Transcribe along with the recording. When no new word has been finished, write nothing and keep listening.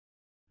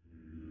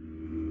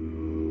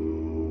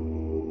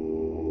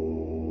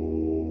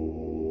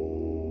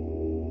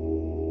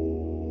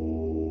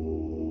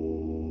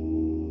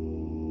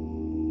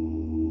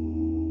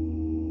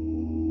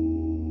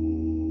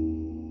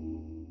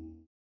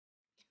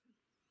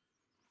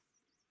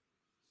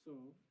So,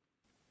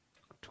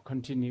 to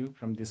continue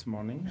from this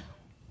morning,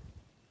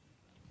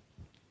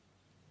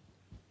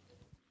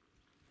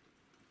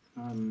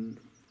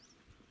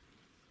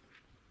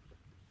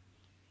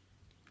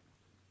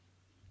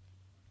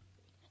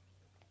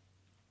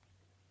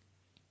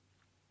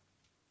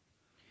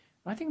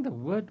 I think the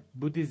word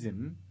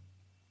Buddhism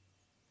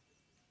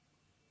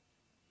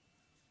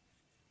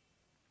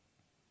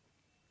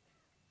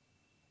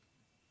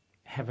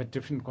have a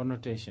different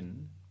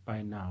connotation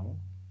by now,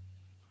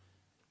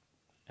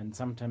 and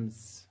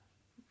sometimes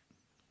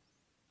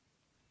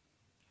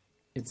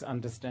it's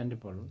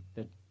understandable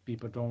that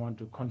people don't want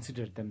to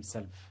consider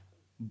themselves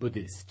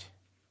Buddhist.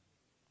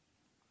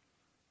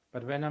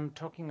 But when I'm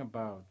talking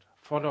about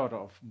follower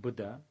of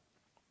Buddha,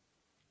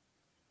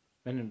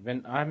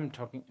 when I'm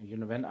talking,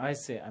 when I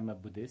say I'm a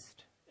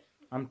Buddhist,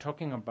 I'm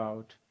talking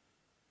about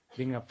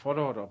being a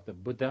follower of the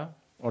Buddha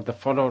or the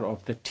follower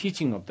of the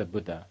teaching of the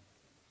Buddha.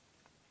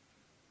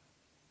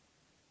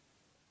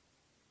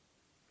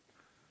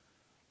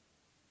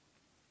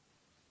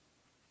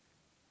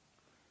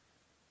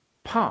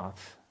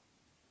 Path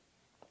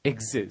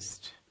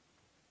exists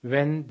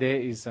when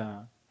there is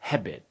a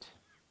habit,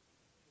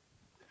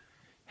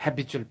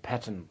 habitual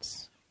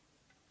patterns.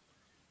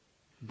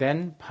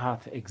 Then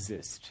path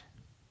exists.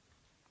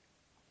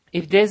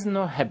 If there is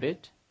no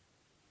habit,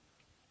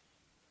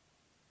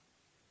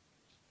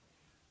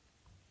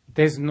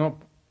 there's no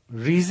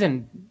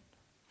reason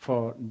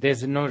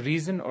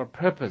or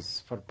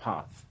purpose for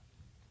path.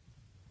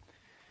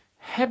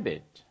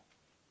 Habit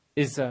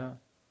is a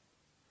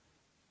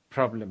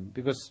problem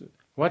because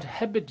what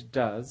habit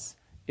does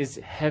is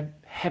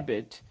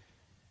habit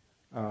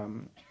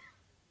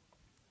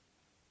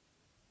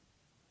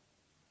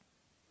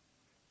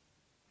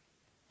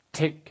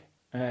take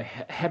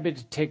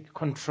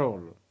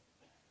control.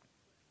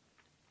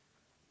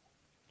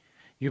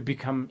 You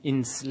become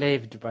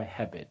enslaved by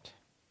habit.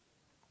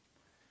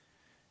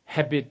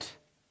 Habit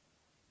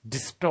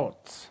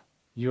distorts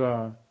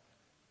your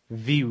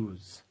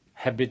views.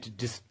 Habit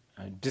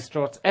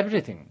distorts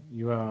everything.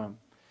 Your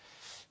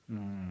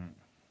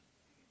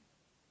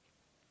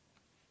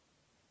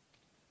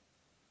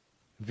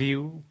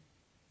view,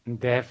 and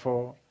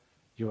therefore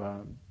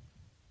your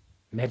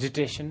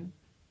meditation,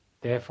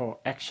 therefore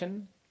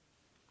action,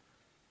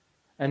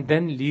 and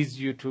then leads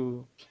you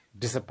to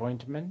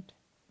disappointment,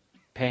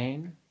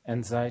 pain,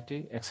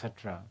 anxiety,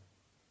 etc.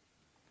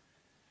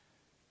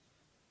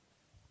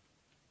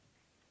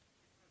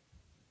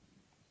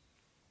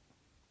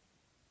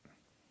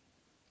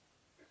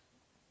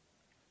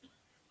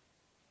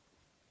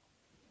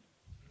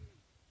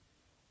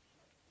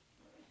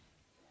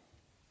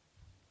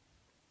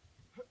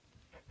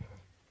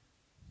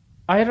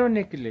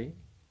 Ironically,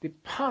 the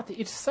path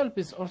itself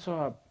is also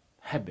a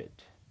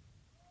habit.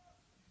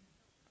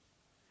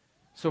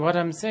 So what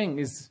I'm saying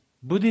is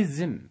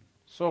Buddhism,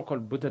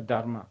 so-called Buddha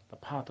Dharma, the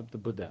path of the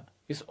Buddha,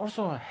 is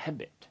also a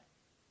habit.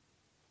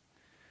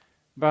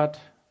 But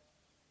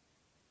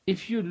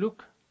if you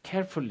look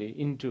carefully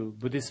into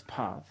Buddhist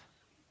path,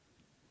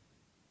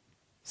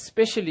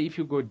 especially if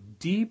you go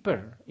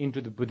deeper into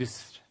the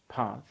Buddhist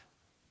path,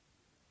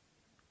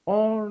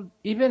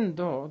 even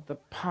though the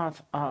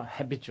paths are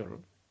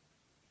habitual,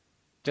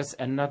 just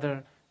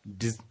another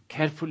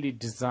carefully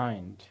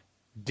designed,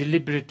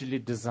 deliberately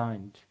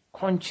designed,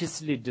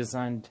 consciously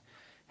designed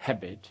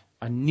habit,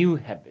 a new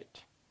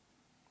habit.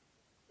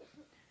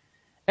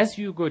 As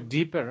you go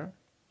deeper,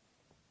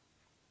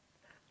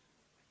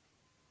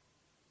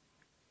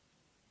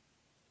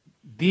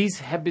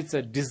 these habits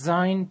are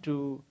designed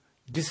to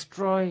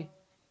destroy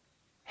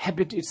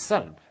habit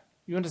itself.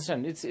 You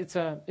understand?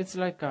 It's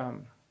like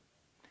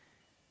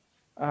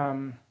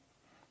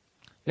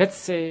let's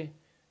say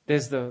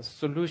there's the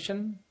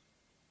solution.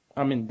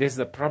 There's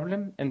the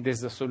problem and there's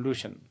the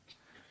solution.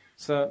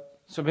 So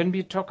when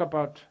we talk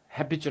about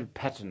habitual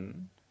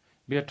pattern,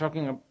 we are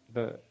talking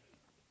about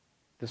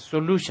the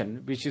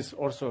solution, which is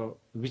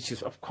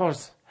of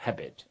course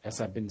habit, as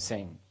I've been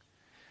saying.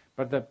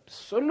 But the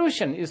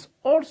solution is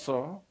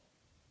also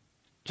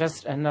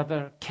just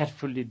another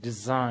carefully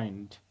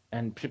designed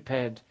and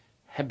prepared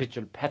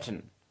habitual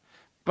pattern.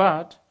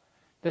 But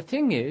the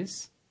thing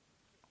is,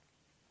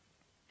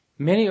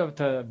 many of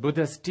the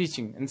Buddha's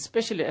teaching, and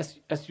especially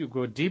as you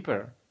go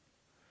deeper,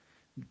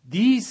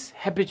 these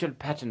habitual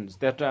patterns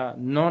that are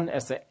known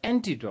as an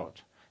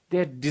antidote,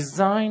 they're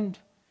designed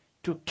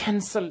to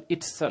cancel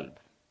itself,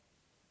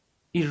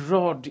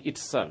 erode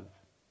itself.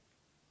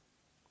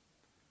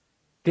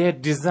 They're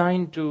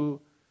designed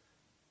to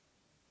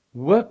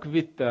work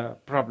with the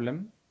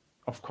problem,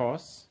 of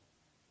course,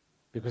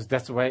 because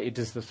that's why it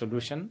is the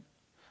solution,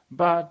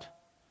 but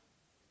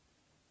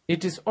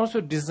it is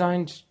also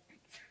designed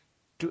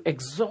to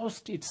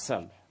exhaust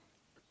itself.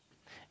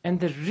 And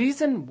the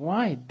reason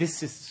why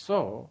this is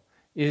so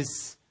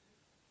is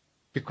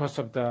because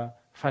of the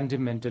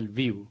fundamental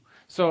view.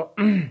 So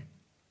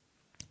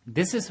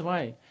this is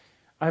why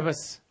I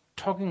was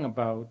talking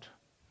about,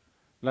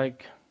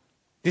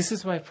 this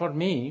is why for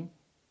me,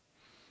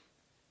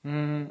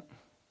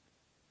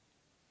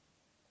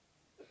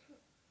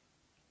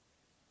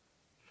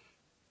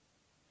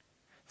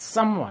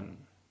 someone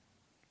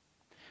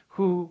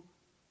who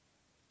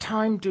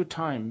time to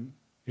time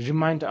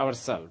remind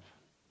ourselves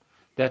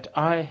that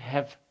I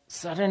have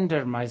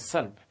surrendered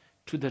myself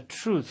to the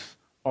truth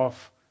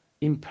of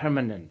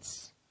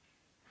impermanence,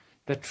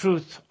 the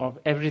truth of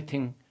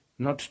everything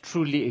not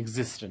truly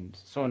existent,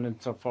 so on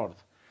and so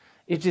forth.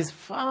 It is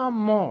far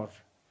more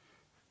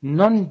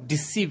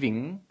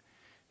non-deceiving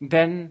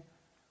than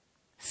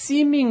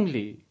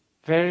seemingly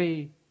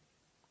very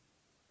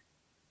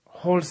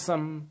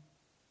wholesome,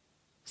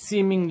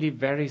 seemingly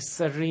very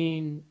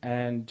serene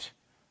and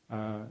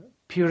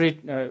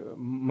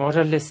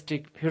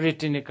moralistic,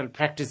 puritanical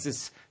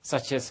practices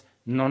such as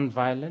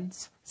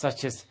non-violence,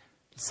 such as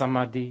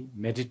samadhi,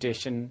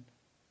 meditation,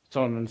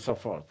 so on and so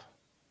forth.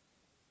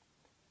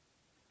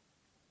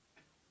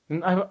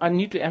 And I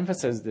need to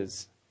emphasize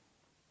this.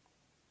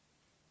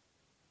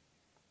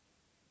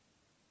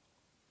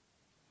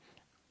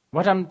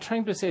 What I'm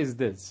trying to say is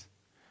this.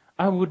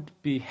 I would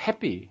be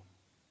happy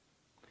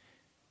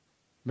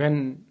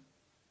when,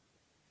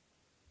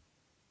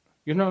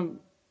 when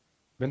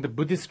the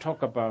Buddhists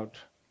talk about,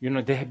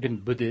 they have been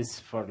Buddhists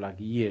for like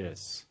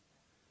years,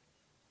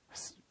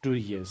 2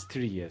 years,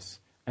 3 years.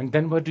 And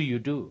then what do you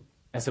do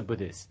as a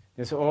Buddhist?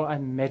 They say, I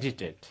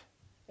meditate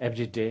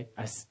every day.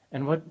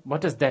 And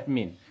what does that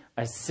mean?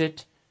 I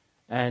sit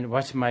and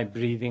watch my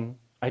breathing.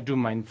 I do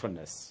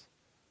mindfulness.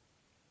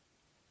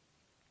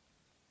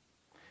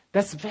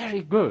 That's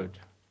very good.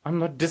 I'm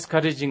not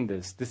discouraging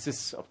this. This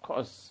is, of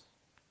course,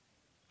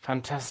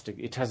 fantastic.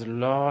 It has a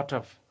lot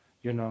of,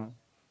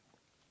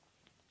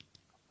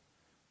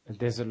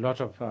 there's a lot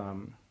of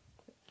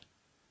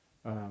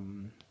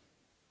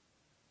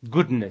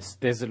goodness.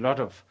 There's a lot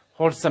of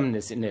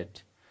wholesomeness in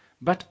it.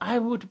 But I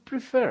would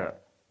prefer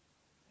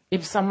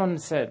if someone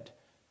said,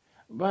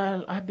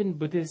 well, I've been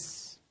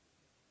Buddhist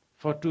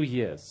for 2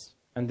 years.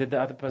 And then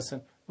the other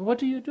person, what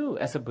do you do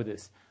as a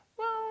Buddhist?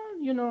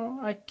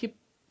 Well,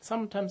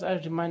 sometimes I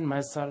remind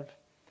myself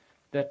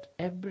that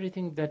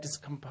everything that is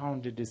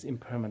compounded is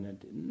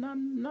impermanent.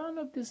 None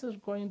of this is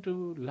going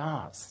to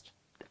last.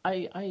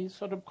 I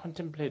sort of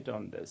contemplate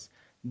on this.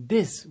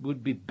 This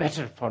would be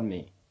better for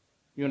me.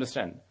 You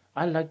understand?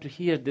 I like to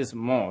hear this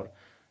more.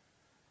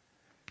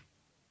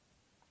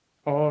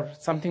 Or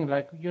something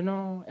like,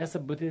 as a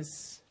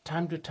Buddhist,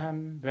 time to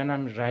time, when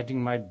I'm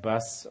riding my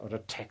bus or a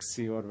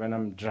taxi or when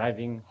I'm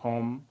driving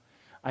home,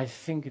 I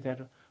think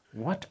that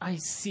what I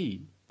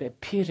see, the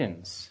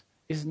appearance,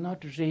 is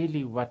not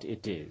really what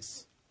it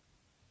is.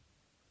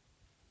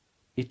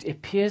 It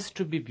appears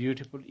to be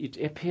beautiful, it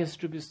appears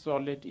to be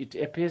solid, it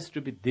appears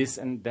to be this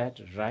and that,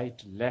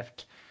 right,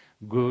 left,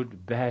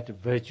 good, bad,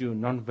 virtue,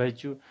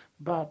 non-virtue,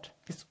 but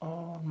it's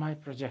all my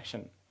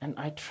projection. And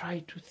I try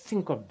to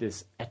think of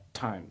this at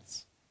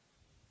times.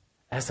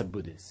 As a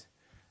Buddhist,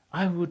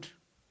 I would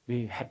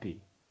be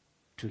happy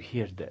to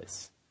hear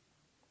this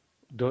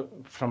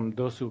from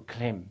those who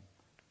claim,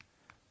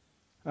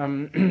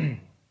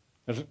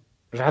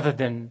 rather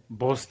than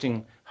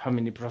boasting how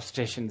many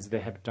prostrations they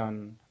have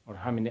done, or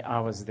how many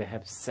hours they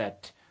have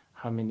sat,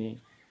 how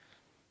many,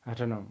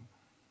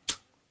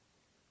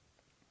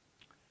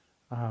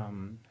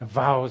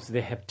 vows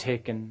they have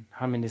taken,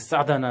 how many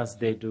sadhanas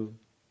they do.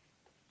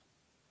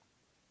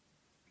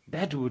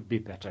 That would be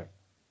better.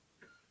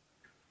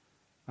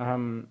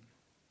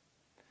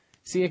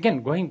 See,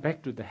 again, going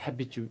back to the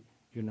habit,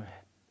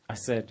 I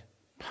said,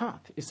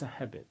 path is a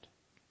habit.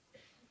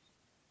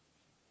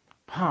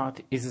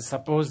 Path is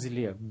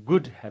supposedly a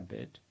good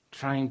habit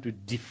trying to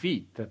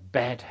defeat the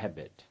bad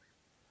habit.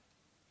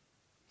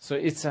 So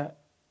it's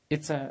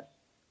an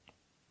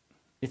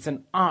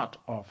art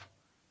of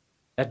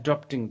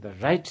adopting the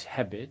right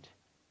habit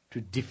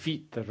to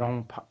defeat the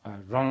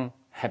wrong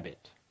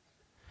habit.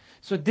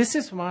 So this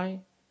is why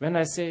when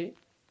I say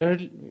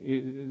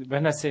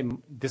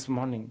this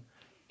morning,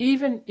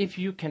 even if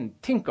you can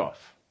think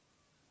of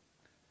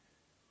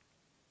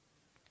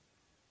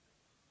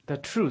the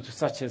truth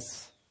such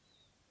as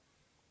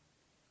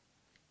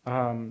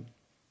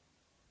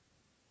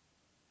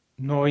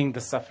knowing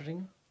the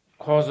suffering,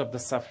 cause of the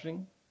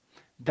suffering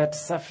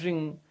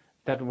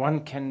that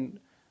one can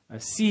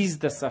cease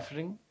the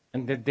suffering,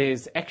 and that there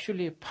is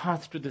actually a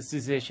path to the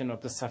cessation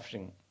of the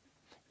suffering.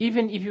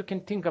 Even if you can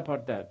think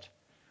about that,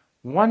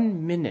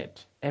 1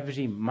 minute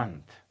every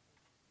month.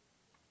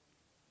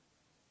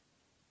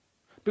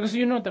 Because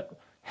the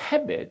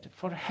habit,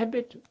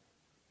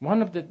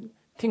 one of the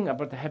thing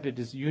about the habit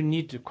is you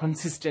need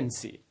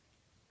consistency.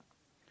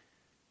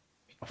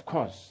 Of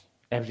course,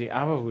 every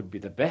hour would be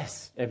the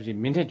best, every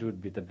minute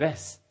would be the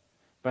best.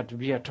 But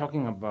we are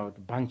talking about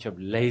a bunch of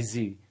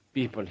lazy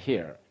people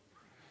here.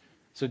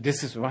 So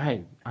this is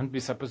why, aren't we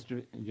supposed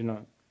to,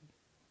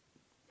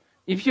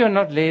 if you are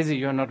not lazy,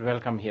 you are not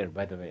welcome here,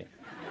 by the way.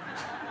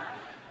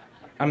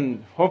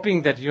 I'm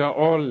hoping that you are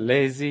all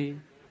lazy.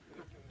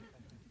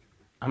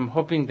 I'm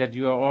hoping that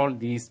you are all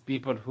these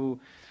people who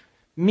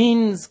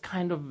means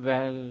kind of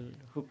well,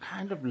 who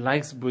kind of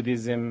likes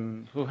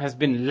Buddhism, who has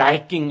been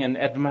liking and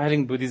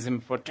admiring Buddhism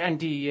for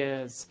 20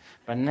 years,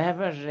 but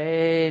never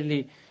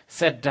really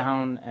sat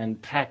down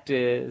and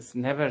practiced,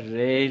 never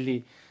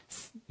really,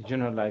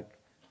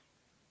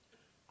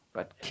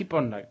 but keep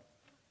on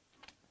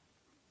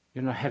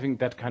having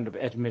that kind of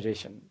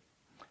admiration.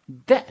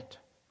 That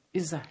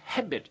is a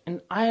habit.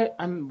 And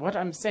what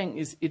I'm saying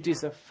is it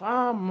is a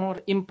far more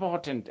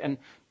important and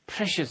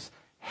precious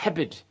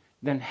habit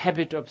than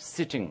habit of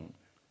sitting.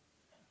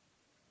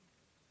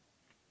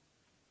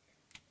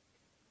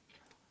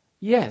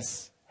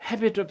 Yes,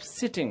 habit of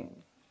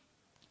sitting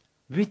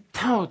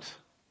without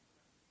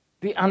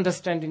the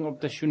understanding of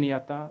the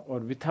shunyata or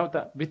without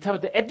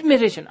the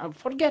admiration.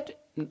 Forget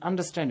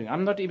understanding.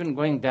 I'm not even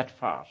going that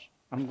far.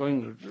 I'm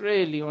going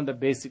really on the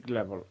basic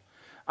level.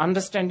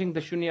 Understanding the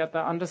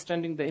shunyata,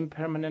 understanding the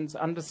impermanence,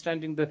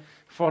 understanding the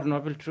Four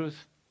Noble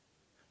Truths.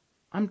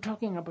 I'm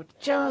talking about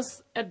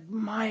just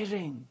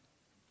admiring,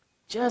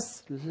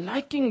 just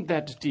liking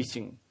that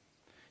teaching,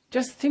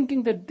 just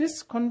thinking that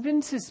this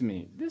convinces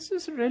me, this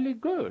is really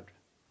good.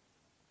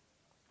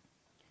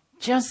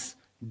 Just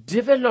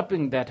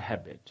developing that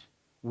habit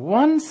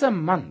once a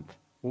month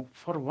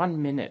for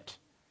 1 minute.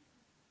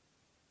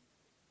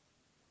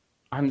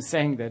 I'm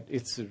saying that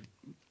it's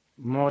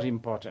more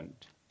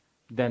important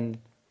than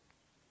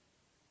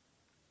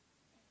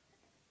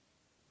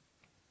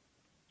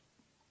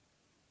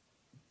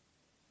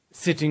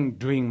sitting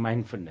doing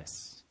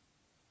mindfulness.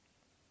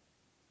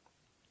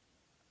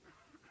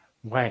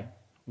 Why?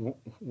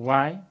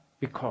 Why?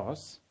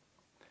 Because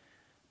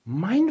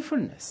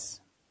mindfulness,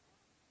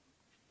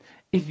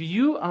 if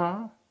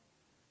your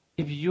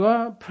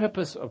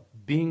purpose of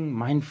being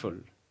mindful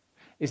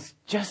is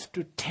just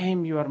to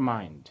tame your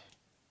mind,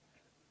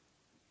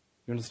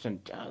 you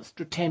understand? Just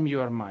to tame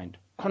your mind,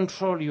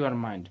 control your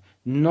mind,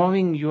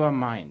 knowing your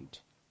mind,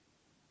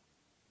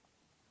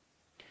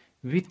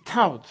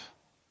 without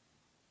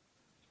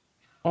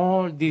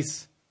all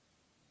this,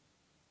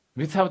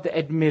 without the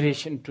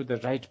admiration to the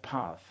right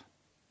path,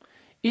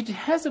 it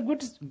has a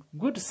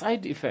good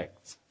side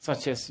effects,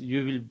 such as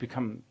you will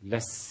become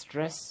less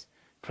stressed,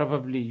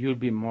 probably you'll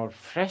be more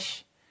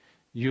fresh,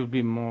 you'll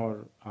be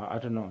more,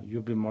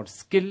 you'll be more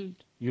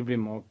skilled, you'll be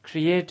more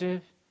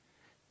creative,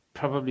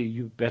 probably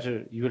you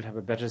will have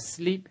a better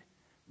sleep,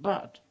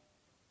 but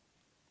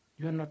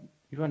you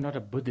are not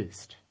a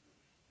Buddhist.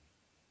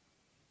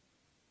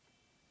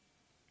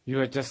 You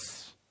are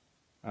just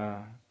a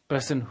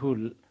person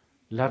who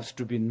loves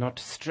to be not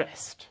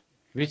stressed,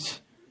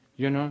 which,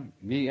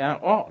 we are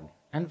all.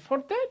 And for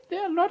that,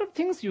 there are a lot of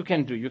things you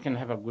can do. You can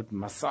have a good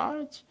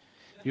massage.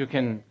 You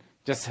can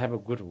just have a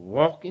good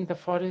walk in the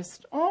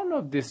forest. All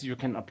of this you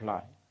can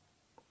apply.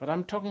 But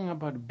I'm talking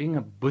about being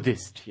a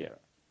Buddhist here,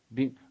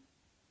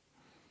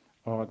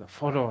 or the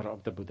follower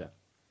of the Buddha.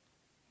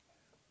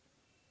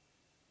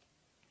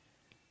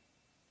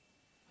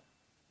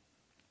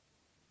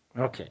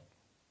 Okay.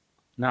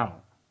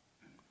 Now,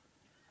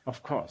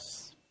 of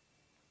course,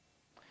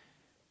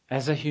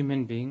 as a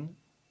human being,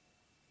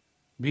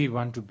 we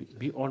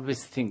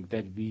always think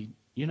that we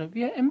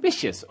are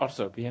ambitious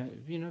also. We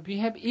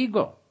have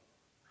ego.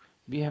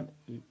 We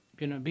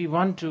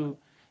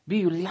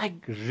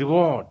like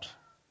reward.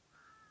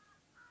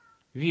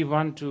 We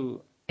want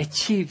to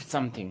achieve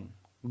something,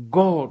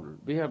 goal.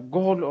 We are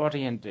goal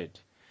oriented.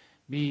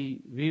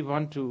 We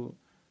want to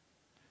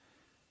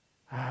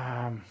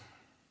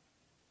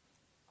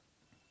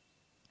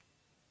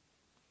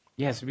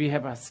yes, we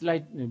have a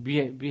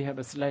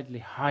slightly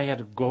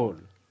higher goal.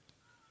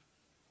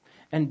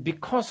 And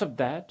because of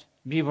that,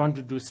 we want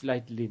to do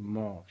slightly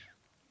more.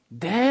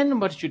 Then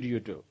what should you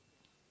do?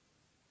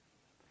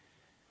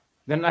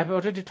 Then I've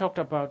already talked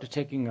about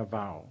taking a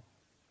vow.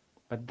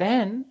 But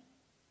then,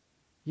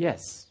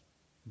 yes,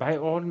 by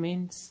all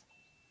means,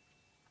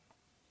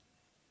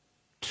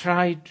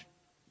 try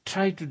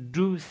to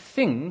do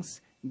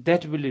things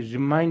that will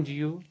remind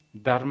you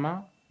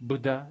Dharma,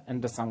 Buddha,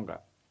 and the Sangha.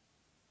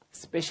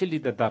 Especially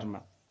the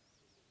Dharma.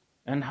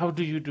 And how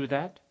do you do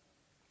that?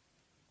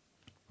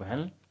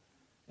 Well,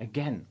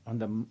 again, on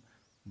the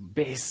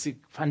basic,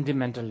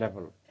 fundamental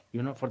level,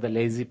 for the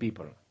lazy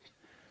people.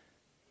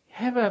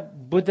 Have a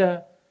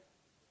Buddha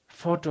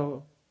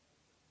photo,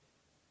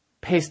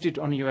 paste it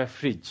on your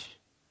fridge.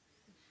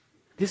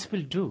 This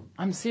will do.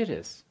 I'm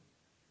serious.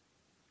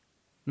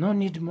 No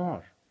need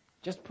more.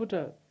 Just put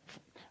have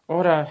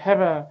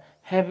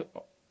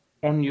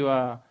on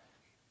your,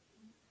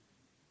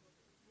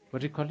 what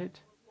do you call it?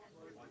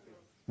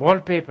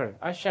 Wallpaper.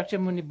 A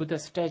Shakyamuni Buddha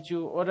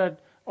statue, or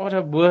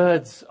a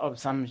words of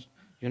some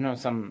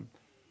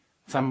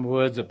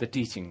words of the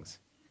teachings.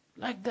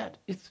 Like that.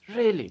 It's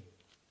really.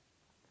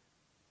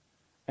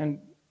 And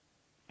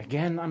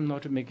again, I'm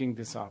not making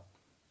this up.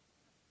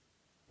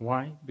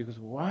 Why? Because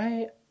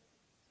why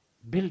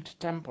build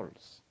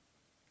temples?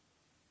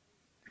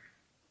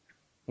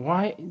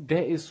 Why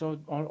there is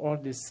all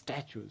these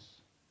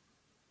statues?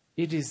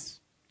 It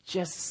is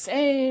just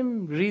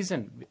same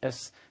reason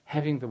as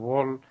having the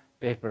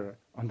wallpaper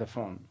on the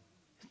phone.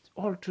 It's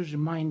all to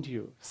remind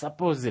you,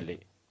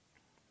 supposedly.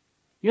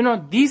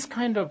 These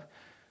kind of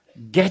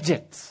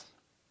gadgets,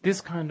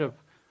 this kind of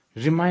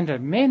reminder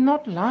may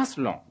not last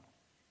long.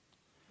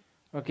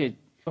 Okay,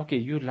 okay,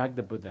 you like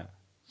the Buddha.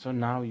 So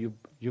now you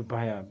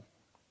buy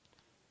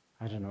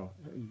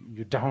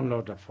you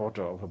download a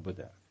photo of a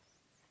Buddha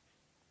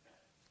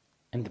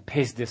and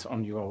paste this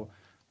on your,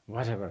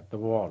 the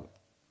wall.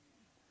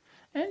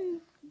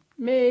 And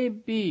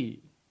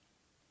maybe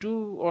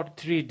 2 or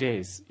 3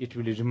 days it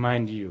will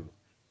remind you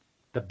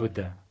the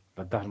Buddha,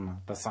 the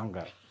Dharma, the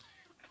Sangha.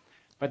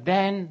 But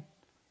then,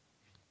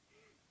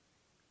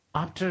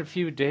 after a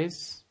few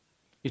days,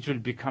 it will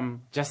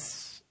become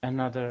just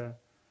another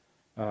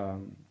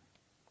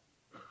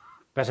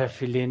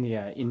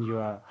paraphernalia in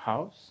your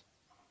house.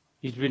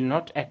 It will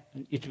not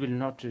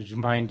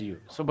remind you.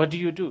 So what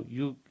do?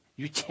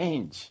 You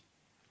change.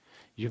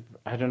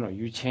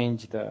 You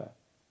change the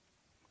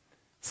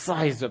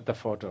size of the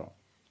photo.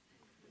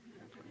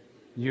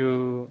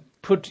 You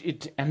put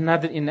it in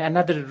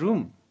another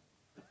room.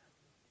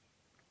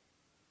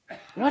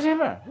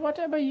 Whatever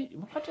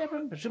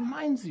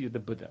reminds you the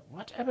Buddha,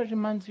 whatever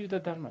reminds you the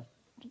Dharma,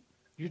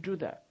 you do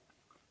that.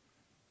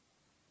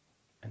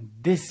 And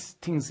these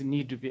things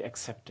need to be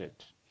accepted.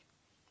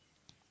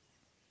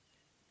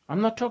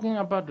 I'm not talking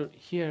about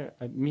here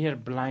a mere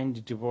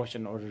blind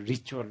devotion or a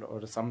ritual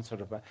or some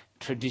sort of a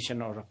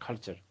tradition or a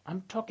culture.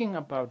 I'm talking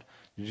about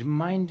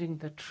reminding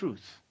the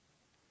truth.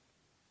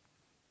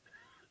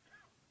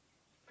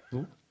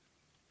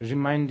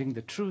 Reminding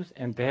the truth,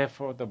 and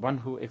therefore the one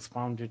who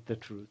expounded the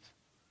truth.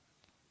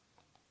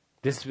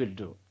 This will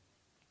do.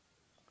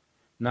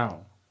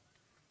 Now,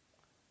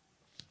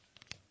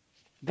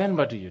 then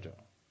what do?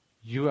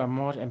 You are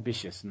more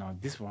ambitious. Now,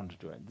 this want to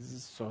do it. This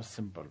is so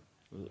simple.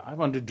 I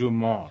want to do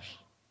more.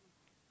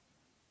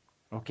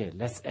 Okay,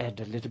 let's add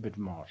a little bit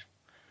more.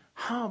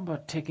 How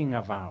about taking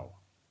a vow?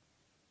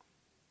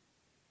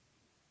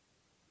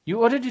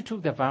 You already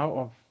took the vow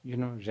of,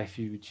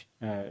 refuge,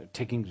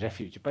 taking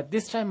refuge. But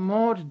this time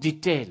more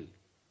detail.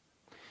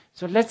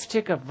 So let's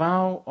take a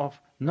vow of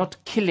not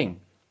killing.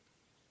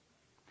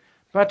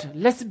 But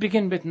let's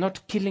begin with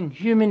not killing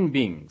human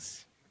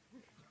beings.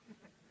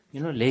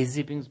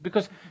 Lazy beings.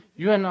 Because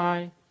you and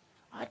I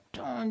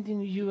don't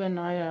think you and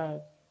I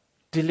are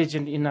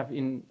diligent enough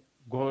in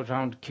go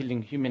around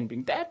killing human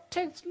beings. That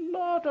takes a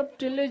lot of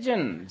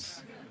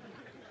diligence.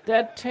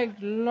 That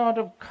takes a lot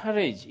of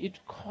courage. It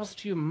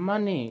costs you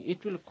money.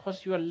 It will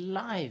cost you a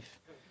life.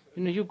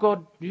 You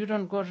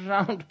don't go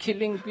around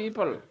killing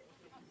people.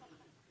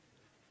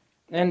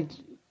 And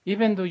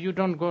even though you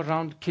don't go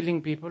around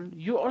killing people,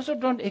 you also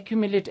don't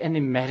accumulate any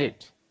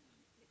merit.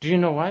 Do you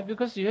know why?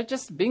 Because you're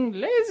just being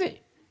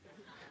lazy.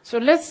 So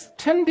let's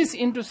turn this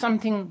into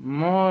something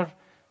more,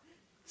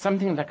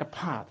 something like a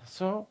path.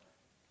 So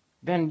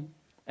then,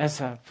 as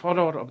a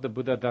follower of the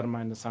Buddha, Dharma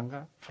and the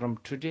Sangha, from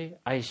today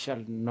I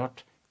shall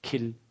not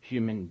kill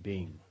human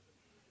being.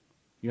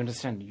 You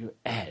understand? You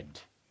add.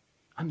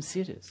 I'm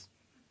serious.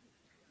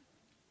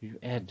 You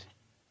add.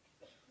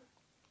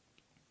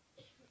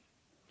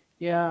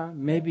 Yeah,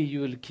 maybe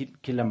you will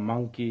kill a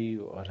monkey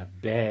or a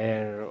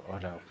bear or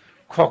a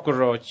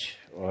cockroach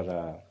or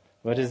a,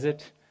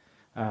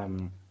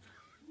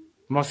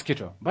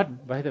 mosquito.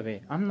 But by the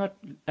way, I'm not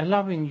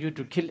allowing you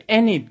to kill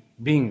any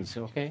beings,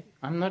 okay?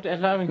 I'm not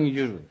allowing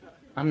you.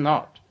 I'm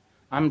not.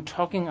 I'm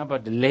talking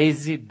about the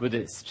lazy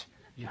Buddhist,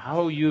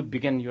 how you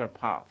begin your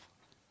path.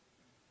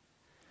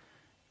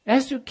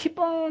 As you keep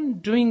on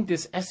doing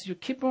this, as you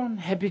keep on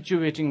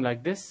habituating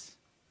like this,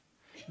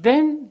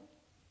 then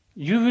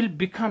you will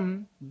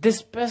become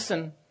this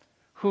person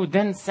who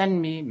then send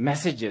me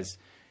messages.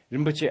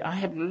 Rinpoche, I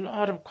have a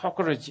lot of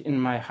cockroach in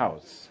my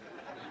house.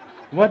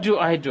 What do?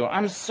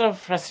 I'm so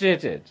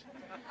frustrated.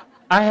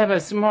 I have a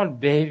small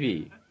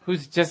baby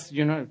who's just,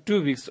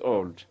 2 weeks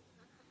old.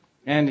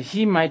 And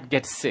he might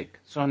get sick,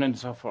 so on and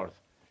so forth.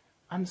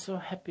 I'm so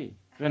happy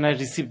when I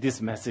receive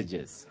these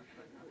messages.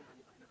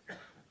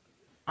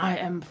 I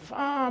am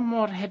far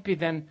more happy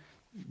than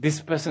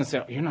this person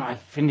saying, I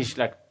finished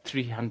like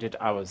 300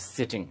 hours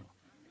sitting.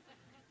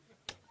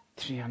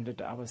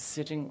 300 hours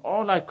sitting.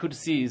 All I could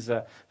see is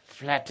a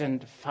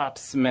flattened,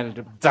 fat-smelled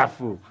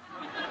zafu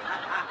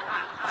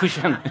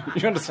cushion.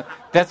 You understand?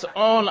 That's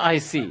all I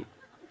see.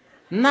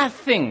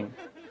 Nothing.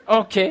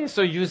 Okay,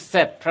 so you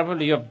said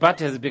probably your butt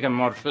has become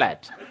more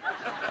flat.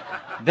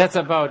 That's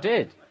about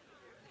it.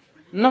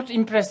 Not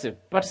impressive.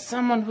 But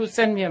someone who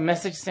sent me a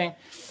message saying,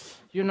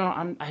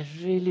 I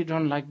really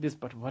don't like this,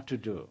 but what to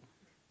do?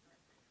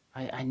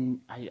 I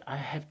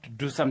have to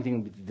do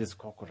something with this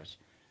cockroach.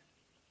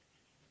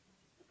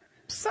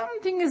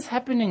 Something is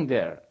happening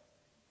there.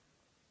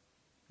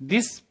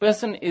 This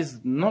person has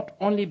not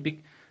only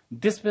become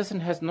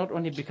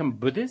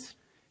Buddhist,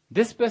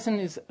 this person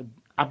is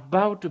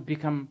about to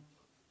become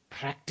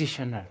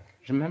practitioner.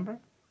 Remember?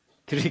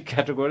 3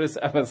 categories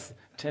I was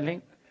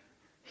telling.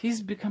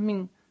 He's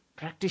becoming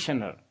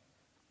practitioner.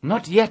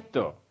 Not yet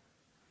though.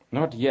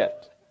 Not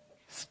yet.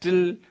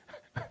 Still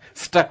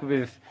stuck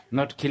with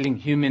not killing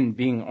human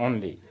being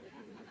only.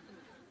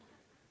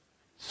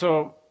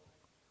 So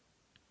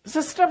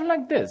stuff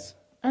like this.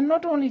 And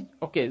not only,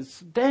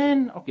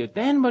 then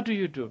what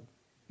do?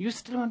 You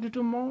still want to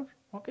do more?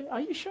 Okay,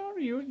 are you sure?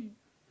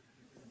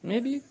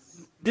 Maybe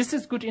this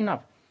is good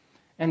enough.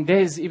 And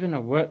there is even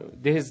a word,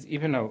 there is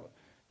even a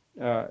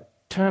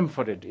term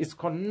for it. It's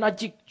called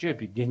Najik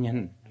Jyopi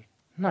Genyan.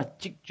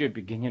 Najik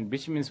Jyopi Genyan,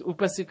 which means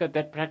upasika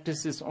that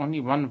practices only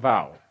one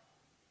vow,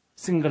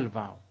 single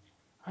vow.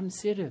 I'm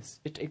serious.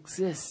 It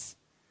exists.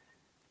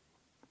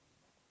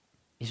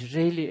 It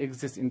really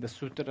exists in the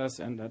sutras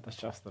and the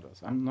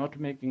shastras. I'm not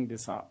making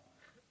this up.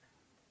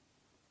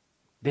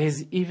 There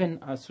is even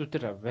a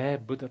sutra where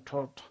Buddha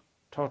taught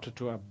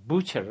to a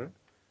butcher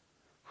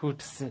who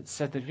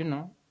said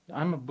that,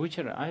 I'm a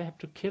butcher, I have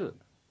to kill.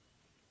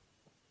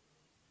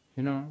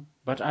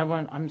 But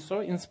I'm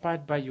so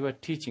inspired by your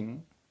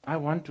teaching, I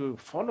want to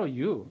follow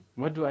you.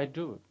 What do I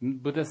do?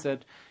 Buddha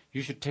said,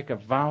 you should take a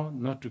vow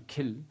not to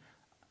kill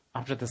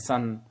after the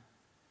sun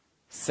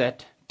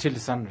set till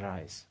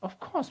sunrise. Of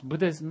course,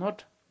 Buddha is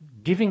not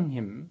giving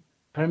him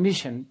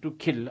permission to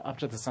kill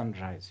after the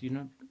sunrise.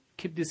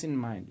 Keep this in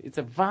mind. It's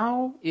a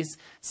vow is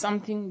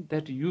something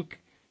that you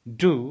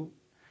do,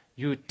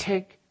 you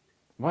take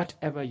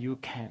whatever you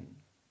can.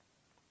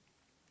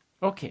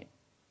 Okay,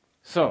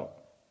 so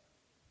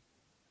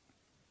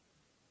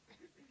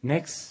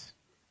next,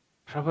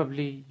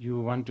 probably you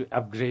want to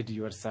upgrade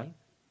yourself.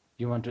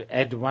 You want to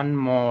add one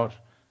more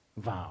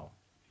vow.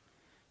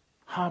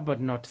 How about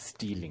not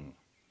stealing?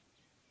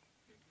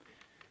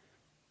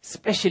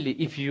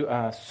 Especially if you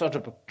are sort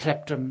of a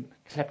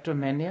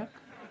kleptomaniac,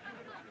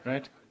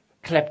 right?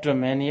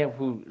 Kleptomaniac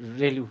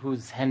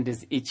whose hand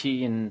is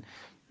itchy and,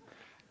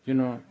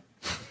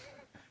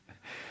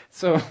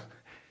 So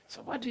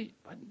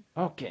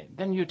okay,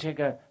 then you take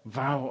a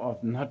vow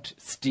of not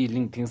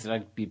stealing things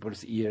like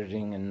people's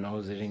earring and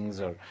nose rings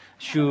or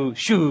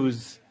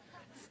shoes,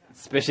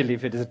 especially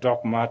if it is a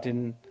Doc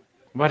Martin,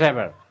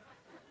 whatever.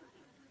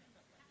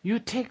 You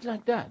take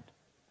like that.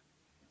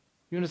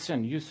 You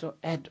understand? You so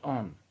add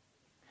on.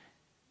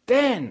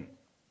 Then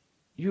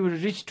you will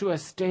reach to a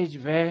stage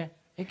where,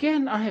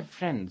 again, I have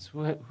friends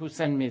who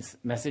send me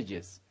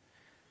messages.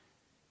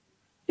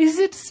 Is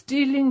it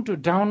stealing to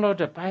download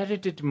a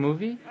pirated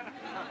movie?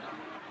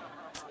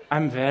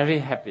 I'm very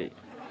happy.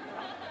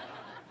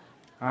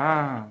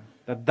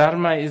 The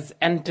Dharma is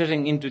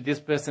entering into this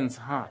person's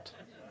heart.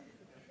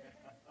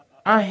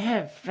 I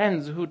have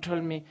friends who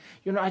told me,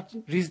 in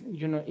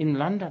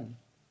London,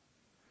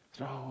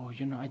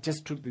 I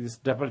just took this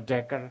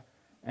double-decker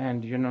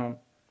and,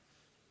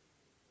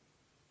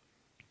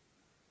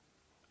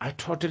 I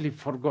totally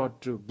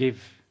forgot to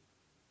give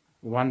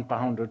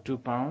 £1 or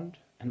 £2,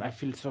 and I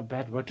feel so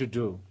bad what to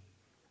do.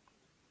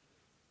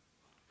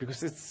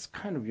 Because it's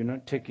kind of,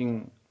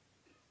 taking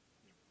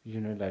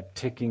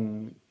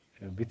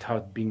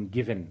without being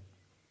given.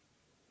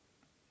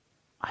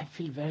 I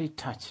feel very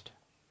touched.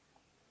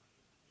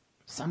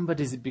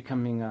 Somebody is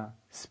becoming a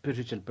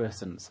spiritual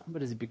person.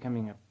 Somebody is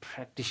becoming a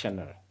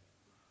practitioner.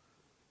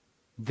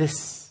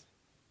 This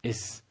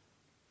is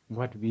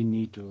what we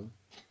need to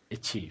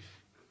achieve.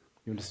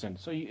 You understand?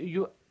 So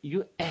you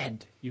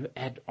add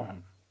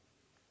on.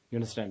 You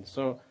understand?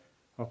 So,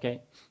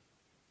 okay.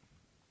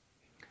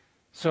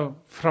 So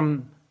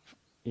from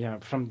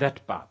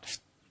that part.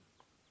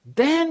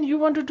 Then you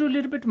want to do a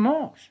little bit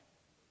more.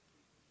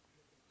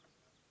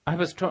 I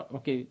was taught,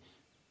 okay,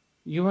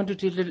 you want to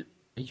do a little,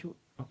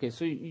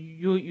 so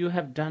you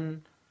have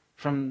done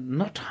from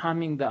not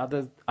harming the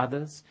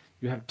others,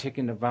 you have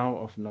taken a vow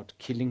of not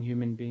killing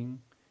human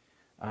being,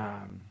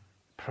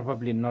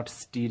 probably not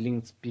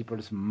stealing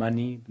people's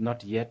money,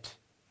 not yet,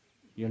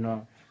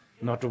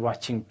 not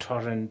watching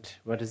torrent,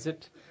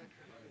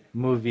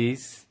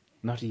 movies,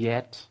 not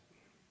yet.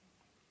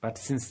 But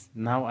since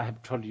now I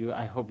have told you,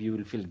 I hope you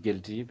will feel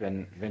guilty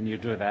when you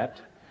do that.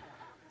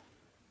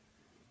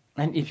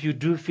 And if you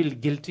do feel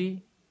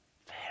guilty,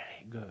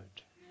 very good.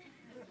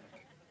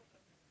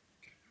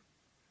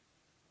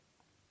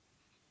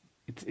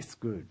 It's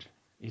good.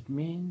 It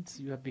means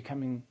you are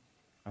becoming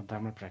a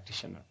Dharma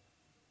practitioner.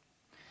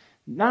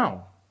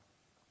 Now,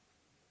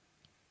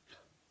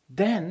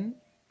 then,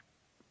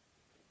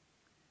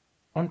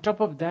 on top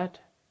of that,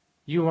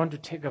 you want to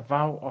take a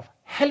vow of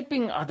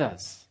helping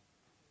others.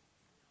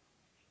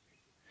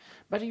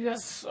 But you are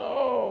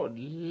so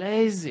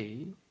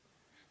lazy,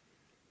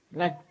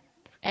 like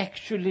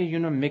actually,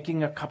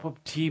 making a cup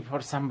of tea for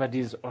somebody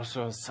is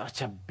also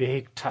such a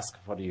big task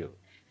for you.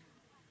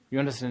 You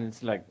understand?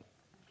 It's like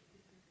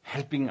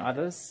helping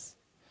others.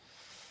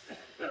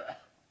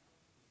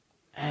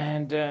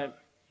 And,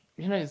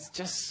 it's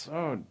just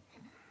so,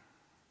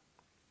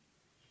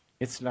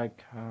 it's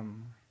like,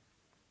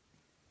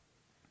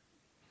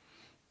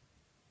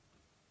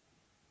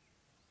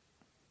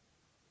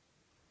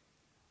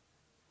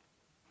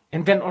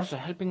 and then also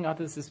helping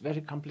others is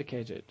very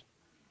complicated.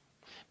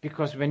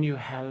 Because when you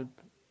help,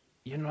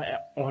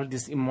 all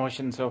these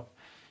emotions of,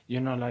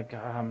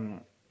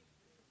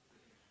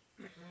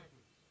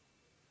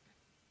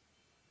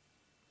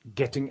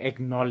 getting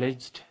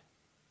acknowledged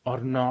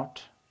or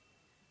not,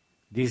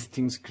 these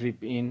things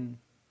creep in,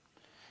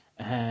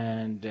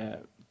 and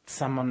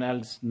someone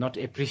else not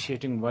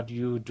appreciating what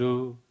you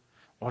do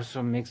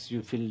also makes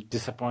you feel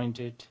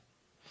disappointed.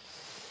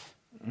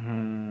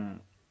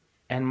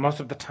 And most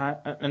of the time,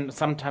 and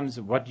sometimes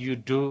what you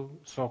do,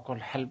 so-called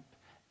help,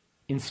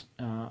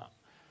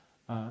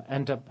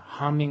 end up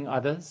harming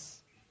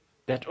others.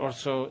 That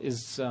also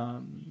is,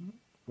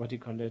 what do you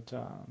call it,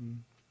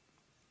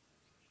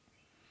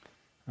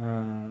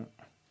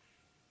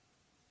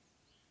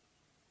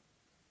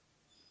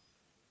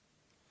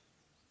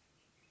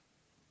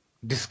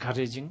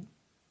 discouraging.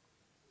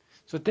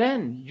 So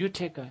then you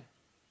take a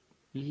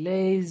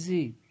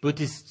lazy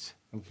Buddhist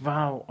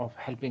vow of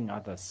helping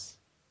others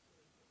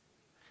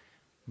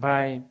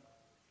by,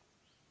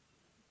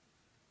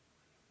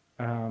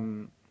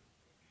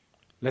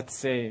 let's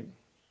say,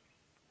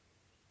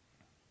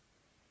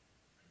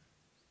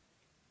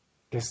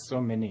 there's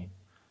so many.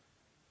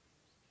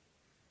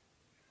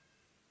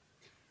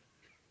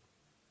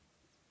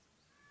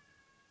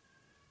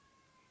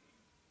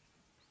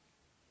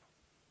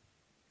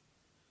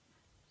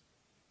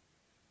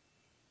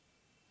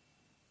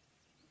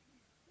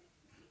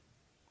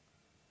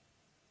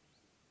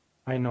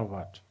 I know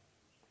what?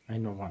 I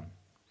know one.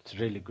 It's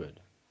really good.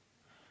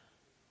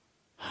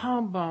 How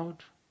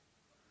about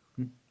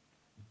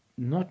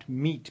not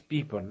meet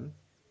people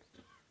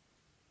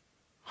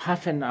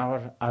half an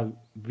hour a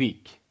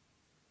week?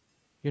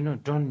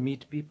 Don't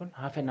meet people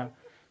half an hour.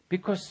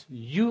 Because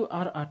you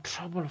are a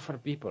trouble for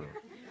people.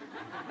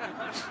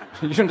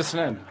 You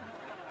understand?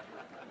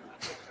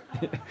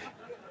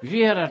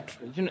 We are,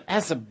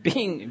 as a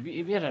being,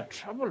 we are a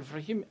trouble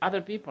for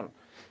other people.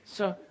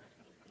 So,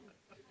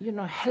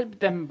 help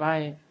them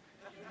by,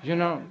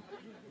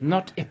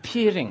 not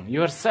appearing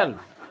yourself.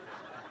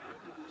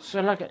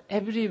 So like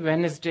every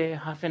Wednesday,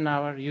 half an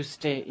hour, you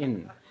stay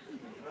in.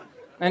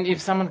 And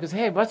if someone goes,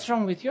 hey, what's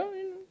wrong with you?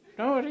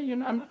 Don't worry,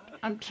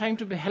 I'm trying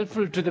to be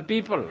helpful to the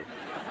people.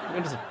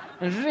 And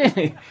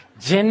really,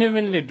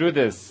 genuinely do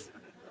this.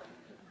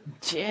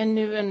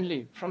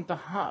 Genuinely, from the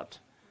heart.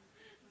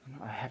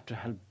 I have to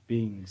help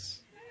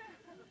beings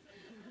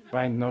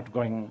by not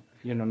going,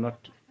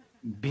 not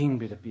being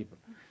with the people.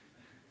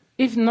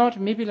 If not,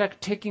 maybe like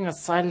taking a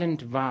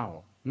silent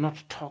vow,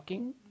 not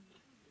talking.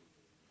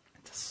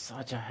 It's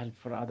such a help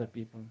for other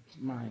people.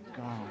 My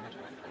God.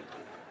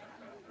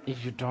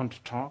 If you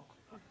don't talk.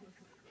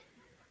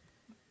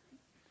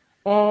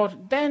 Or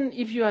then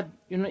if you are,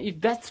 if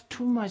that's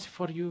too much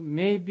for you,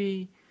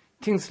 maybe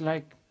things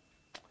like,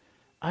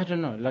 I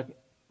don't know, like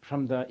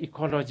from the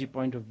ecology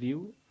point of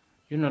view,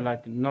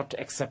 like not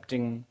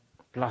accepting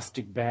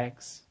plastic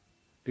bags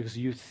because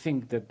you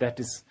think that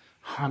is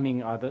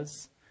harming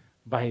others.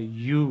 By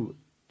you,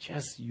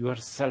 just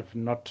yourself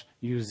not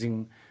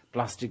using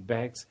plastic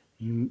bags,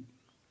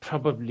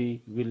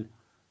 probably will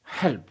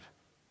help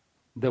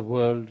the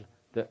world,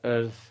 the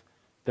earth,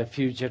 the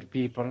future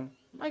people,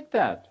 like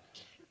that.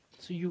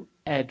 So you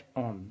add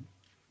on,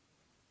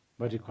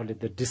 what do you call it,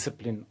 the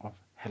discipline of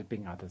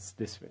helping others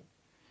this way.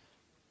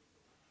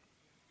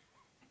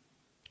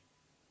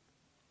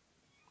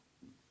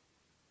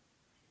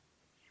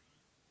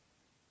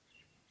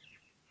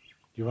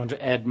 You want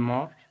to add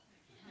more?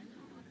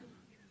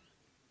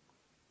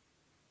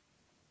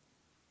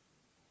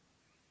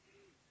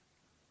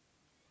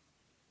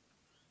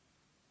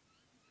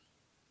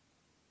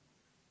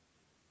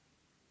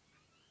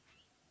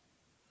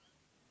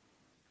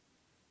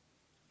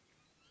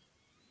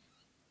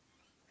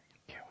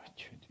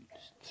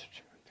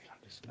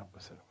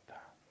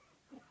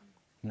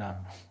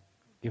 Now,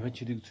 give a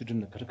chili to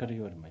the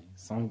karkari or my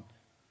song.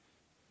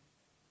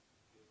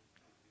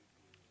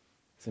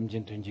 Some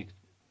gentle to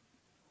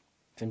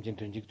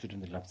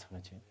the lap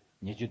sagache.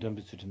 Neju don't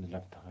be suited in the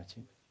lap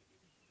tagache.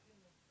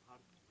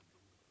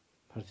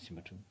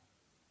 Participatu.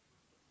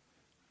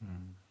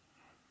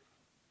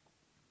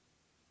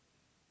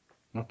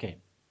 Okay.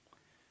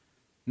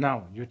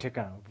 Now you take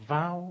a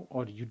vow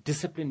or you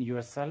discipline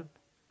yourself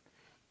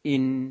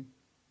in,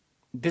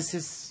 this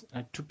is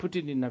to put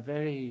it in a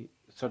very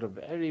sort of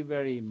very,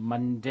 very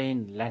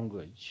mundane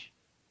language.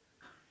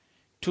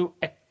 To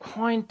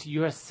acquaint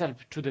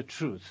yourself to the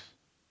truth,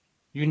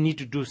 you need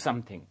to do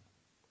something.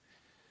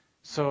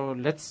 So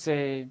let's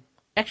say,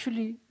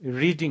 actually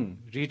reading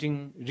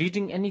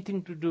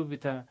anything to do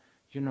with a,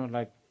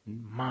 like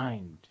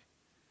mind.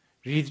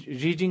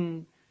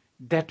 Reading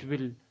that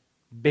will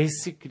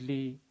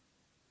basically,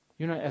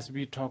 as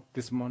we talked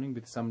this morning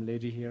with some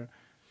lady here,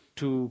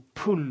 to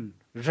pull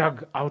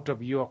rug out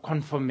of your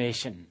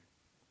conformation.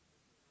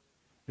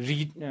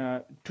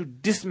 To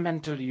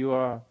dismantle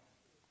your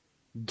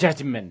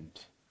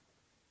judgment.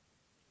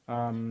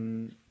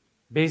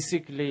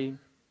 Basically,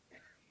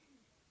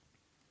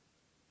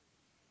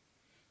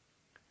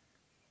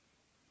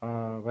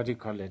 what do you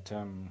call it?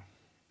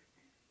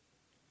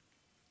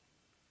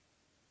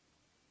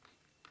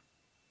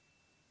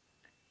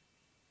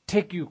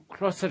 Take you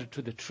closer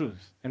to the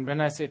truth. And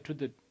when I say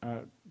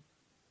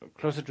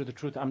closer to the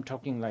truth, I'm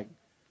talking like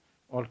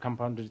all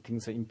compounded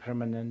things are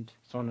impermanent,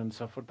 so on and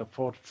so forth, the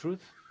fourth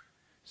truth.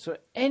 So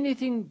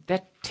anything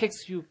that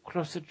takes you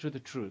closer to the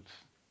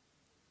truth.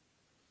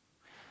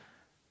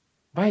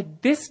 By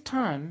this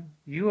time,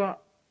 you are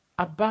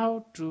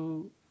about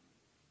to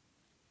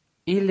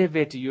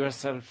elevate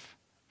yourself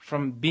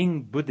from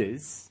being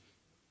Buddhist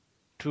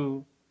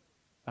to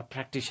a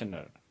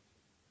practitioner.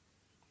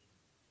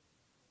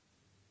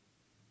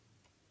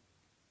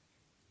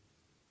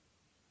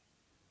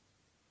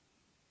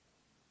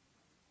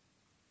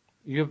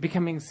 You're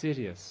becoming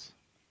serious.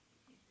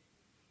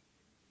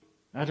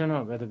 I don't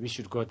know whether we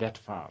should go that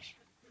far.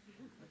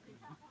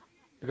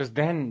 Because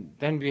then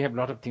we have a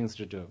lot of things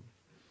to do.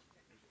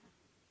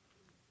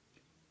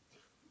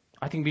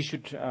 I think we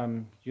should,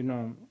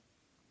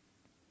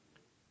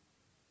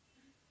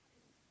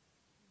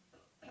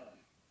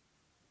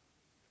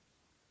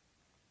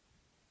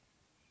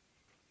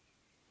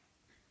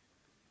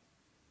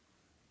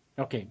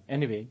 okay,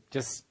 anyway,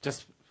 just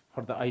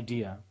for the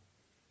idea.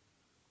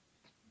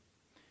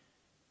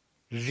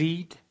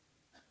 Read,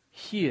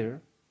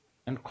 hear,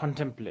 and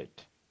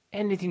contemplate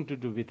anything to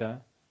do with the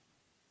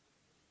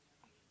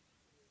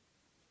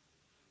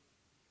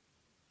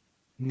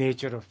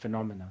nature of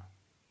phenomena,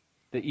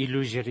 the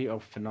illusory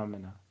of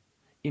phenomena,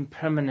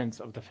 impermanence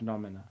of the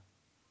phenomena.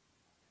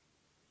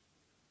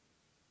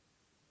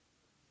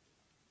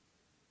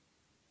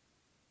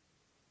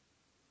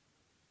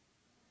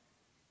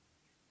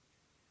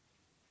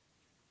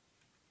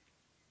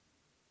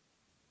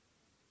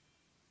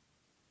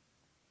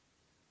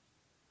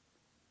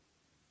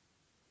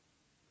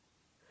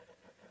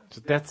 So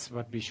that's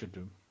what we should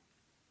do.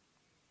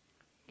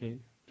 Okay,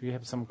 do you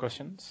have some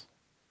questions?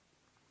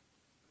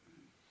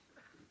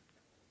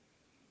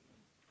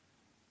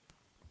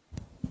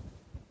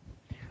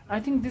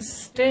 I think this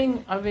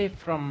staying away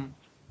from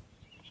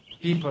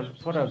people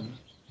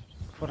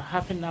for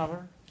half an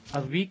hour,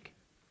 a week,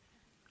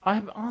 I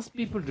have asked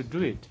people to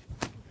do it.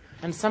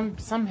 And some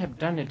have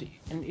done it,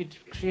 and it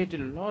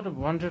created a lot of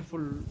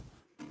wonderful,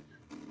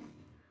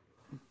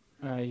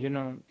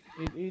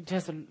 it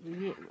has a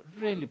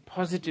really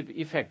positive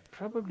effect.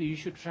 Probably you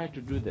should try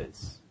to do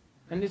this.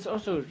 And it's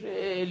also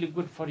really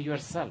good for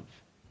yourself.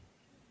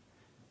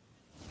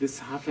 This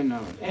half an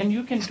hour. And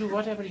you can do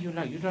whatever you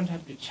like. You don't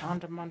have to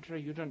chant a mantra.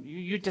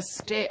 You just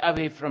stay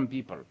away from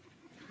people.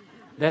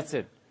 That's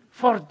it.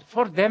 For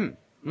them,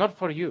 not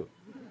for you.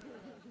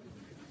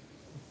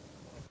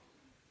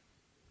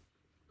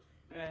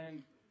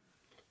 And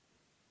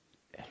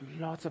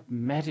lots of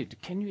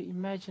merit. Can you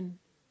imagine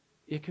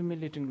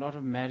accumulating a lot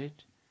of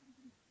merit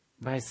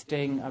by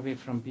staying away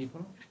from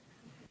people?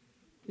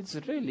 It's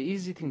a really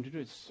easy thing to do.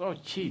 It's so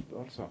cheap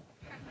also.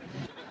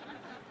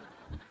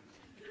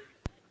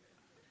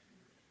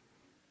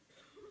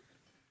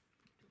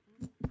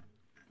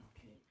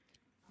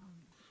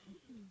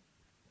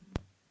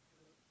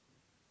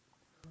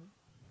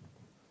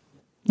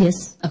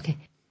 Yes, okay.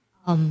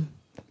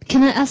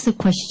 Can I ask a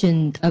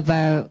question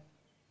about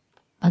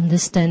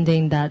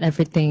understanding that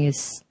everything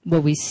is,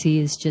 what we see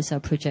is just our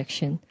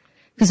projection?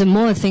 Because the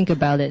more I think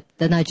about it,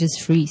 then I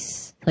just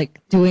freeze. Like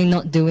doing,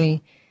 not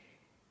doing,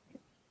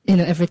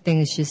 everything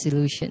is just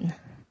illusion.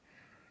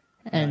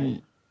 And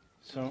right.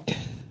 So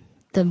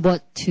then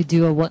what to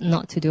do or what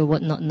not to do or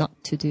what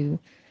not to do.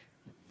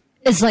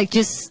 It's like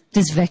just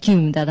this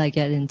vacuum that I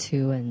get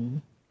into,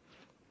 and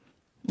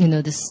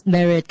this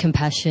merit,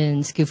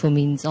 compassion, skillful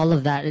means, all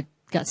of that, it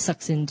got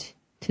sucked into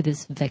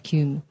this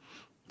vacuum,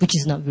 which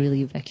is not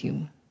really a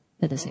vacuum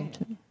at the same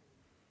time.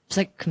 It's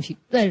like confused.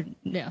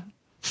 Yeah.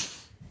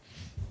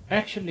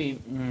 Actually,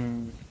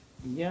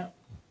 yeah.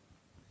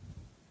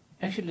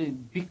 Actually,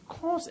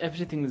 because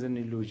everything is an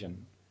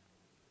illusion,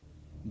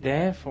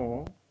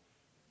 therefore,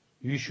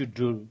 you should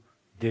do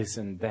this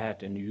and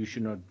that, and you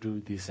should not do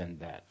this and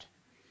that.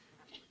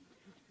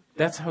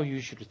 That's how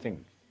you should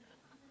think.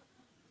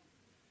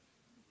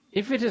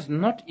 If it is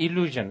not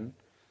illusion,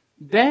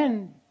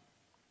 then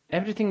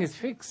everything is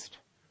fixed.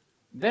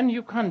 Then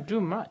you can't do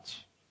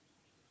much.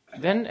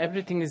 Then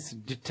everything is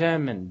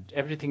determined,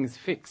 everything is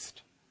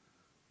fixed.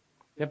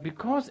 That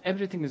because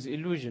everything is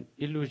illusory,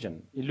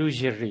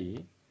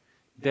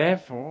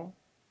 therefore,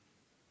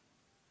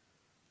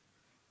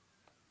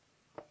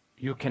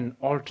 you can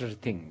alter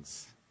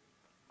things.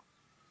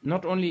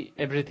 Not only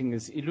everything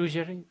is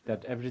illusory,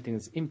 that everything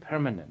is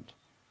impermanent.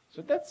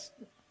 So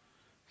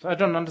I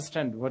don't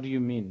understand, what do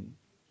you mean?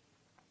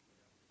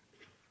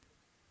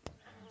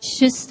 It's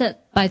just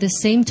that by the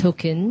same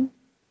token,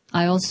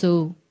 I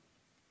also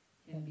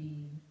can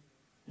be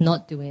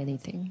not doing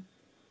anything.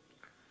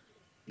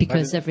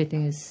 Because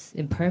everything is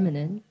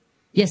impermanent.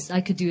 Yes,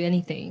 I could do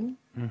anything.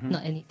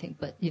 Not anything,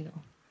 but,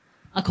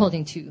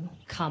 according to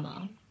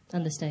karma,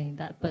 understanding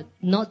that. But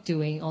not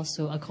doing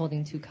also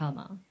according to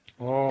karma.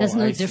 Oh, there's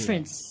no I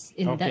difference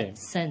in that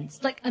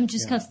sense. Like, I'm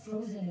just kind of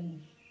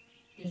frozen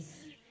in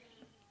this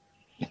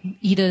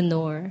either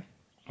nor.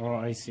 Oh,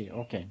 I see.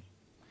 Okay.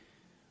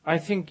 I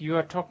think you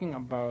are talking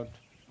about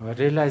a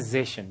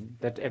realization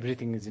that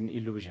everything is an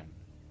illusion.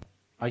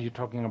 Are you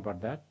talking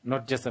about that?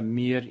 Not just a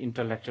mere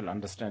intellectual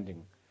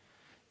understanding.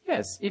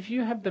 Yes, if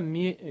you have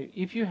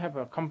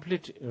a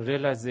complete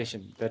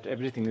realization that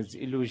everything is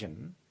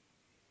illusion,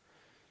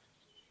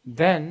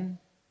 then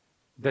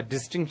the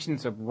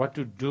distinctions of what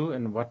to do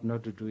and what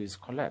not to do is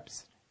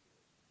collapsed.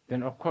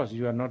 Then of course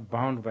you are not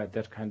bound by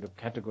that kind of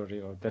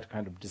category or that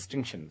kind of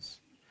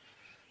distinctions.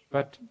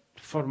 But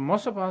for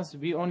most of us,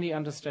 we only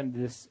understand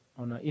this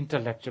on an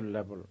intellectual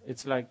level.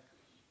 It's like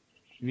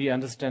we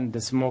understand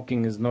the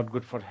smoking is not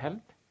good for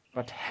health,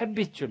 but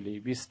habitually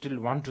we still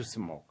want to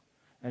smoke.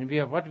 And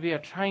what we are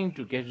trying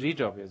to get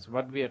rid of is,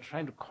 what we are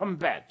trying to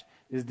combat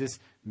is this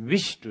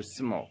wish to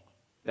smoke,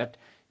 that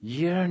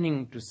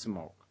yearning to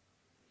smoke.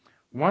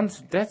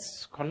 Once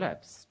that's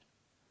collapsed,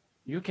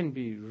 you can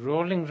be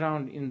rolling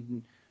around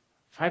in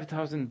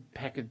 5,000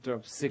 packets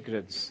of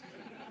cigarettes.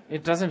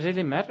 It doesn't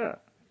really matter.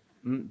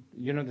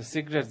 The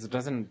cigarettes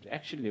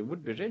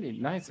would be really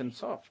nice and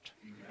soft.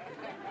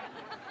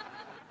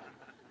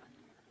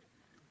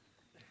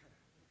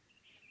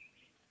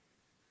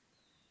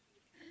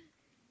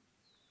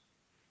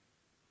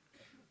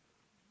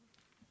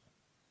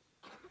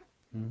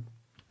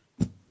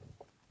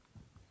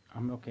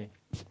 I'm okay.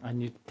 I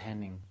need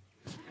tanning.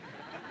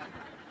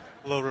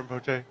 Hello,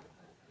 Rinpoche.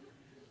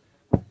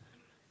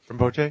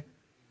 Rinpoche,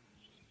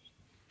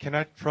 can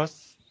I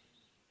trust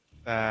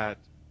that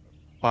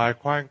by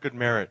acquiring good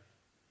merit,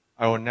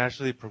 I will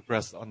naturally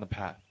progress on the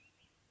path?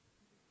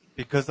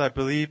 Because I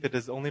believe it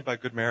is only by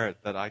good merit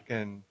that I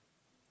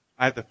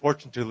have the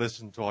fortune to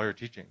listen to all your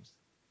teachings.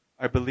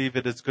 I believe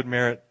it is good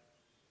merit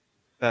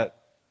that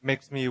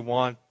makes me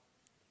want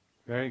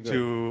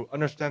to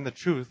understand the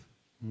truth.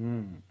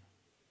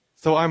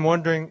 So I'm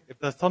wondering if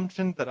the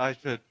assumption that I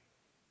should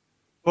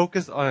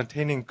focus on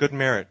attaining good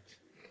merit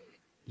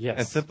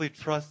and simply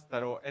trust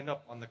that it will end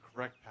up on the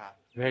correct path.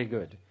 Very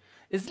good.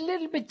 It's a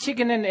little bit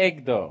chicken and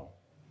egg though.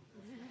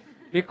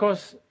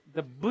 Because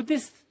the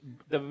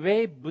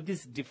way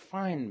Buddhists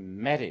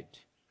define merit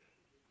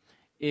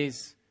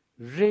is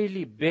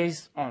really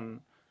based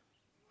on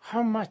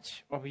how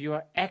much of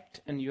your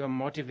act and your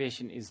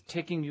motivation is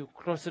taking you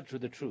closer to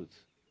the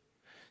truth.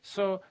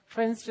 So,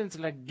 for instance,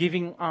 like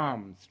giving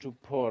alms to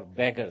poor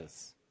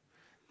beggars,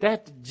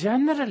 that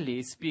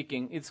generally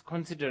speaking is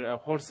considered a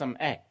wholesome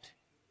act.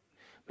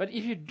 But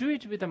if you do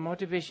it with the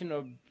motivation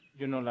of,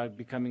 like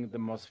becoming the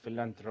most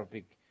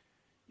philanthropic,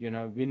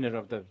 winner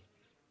of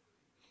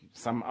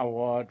some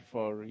award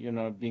for,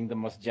 being the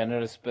most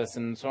generous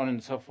person, so on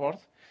and so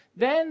forth,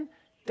 then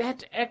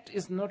that act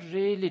is not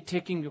really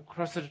taking you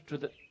closer to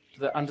the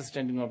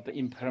understanding of the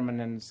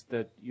impermanence,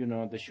 the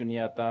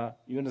shunyata,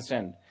 you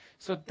understand?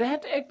 So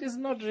that act is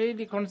not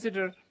really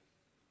considered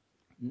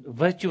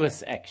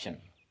virtuous action.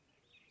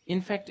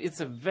 In fact, it's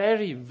a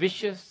very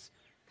vicious,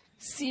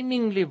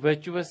 seemingly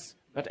virtuous,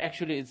 but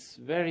actually it's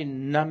very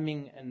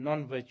numbing and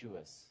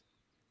non-virtuous.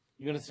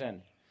 You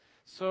understand?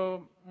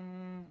 So,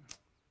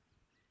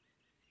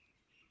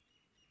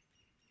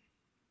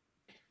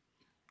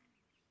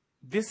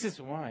 this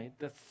is why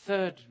the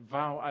third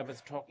vow I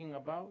was talking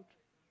about,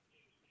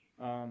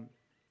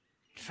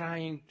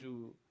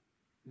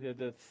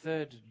 the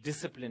third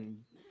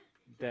discipline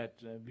that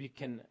we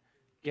can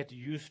get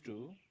used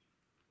to,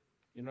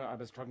 I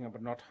was talking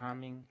about not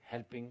harming,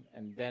 helping,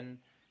 and then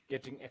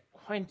getting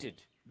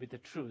acquainted with the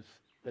truth,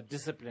 the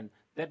discipline.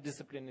 That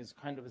discipline is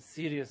kind of a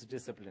serious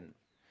discipline.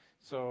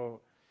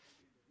 So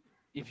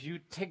if you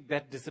take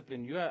that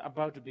discipline, you are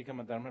about to become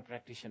a Dharma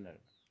practitioner.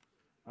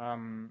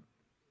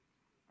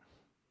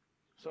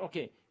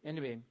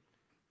 Anyway,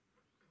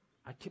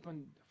 I keep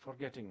on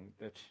forgetting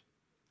that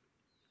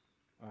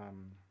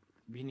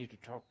we need to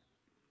talk.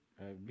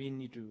 We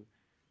need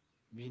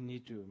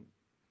to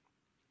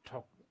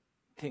talk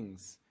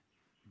things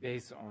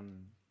based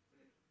on,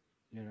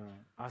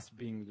 us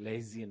being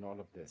lazy and all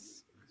of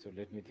this. So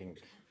let me think.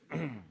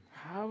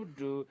 How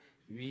do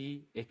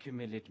we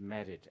accumulate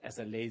merit as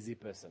a lazy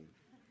person?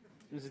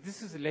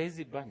 This is a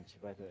lazy bunch,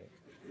 by the way.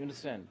 You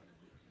understand?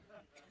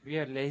 We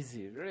are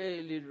lazy,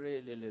 really,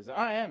 really lazy.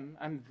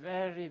 I'm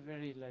very,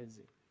 very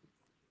lazy.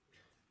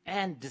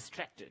 And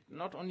distracted.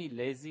 Not only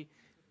lazy,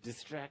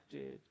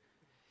 distracted,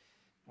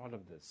 all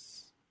of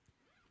this.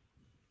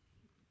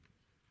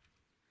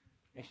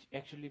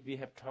 Actually, we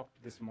have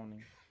talked this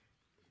morning.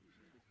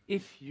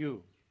 If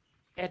you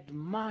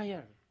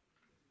admire,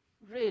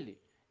 really,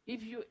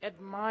 if you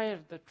admire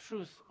the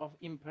truth of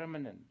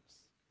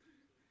impermanence,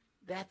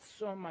 that's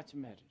so much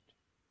merit.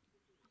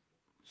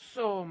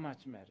 So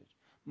much merit.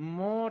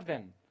 More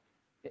than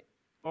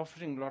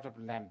offering a lot of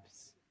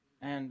lamps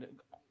and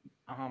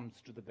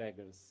alms to the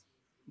beggars.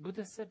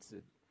 Buddha said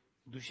it.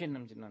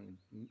 Dushenam jinani.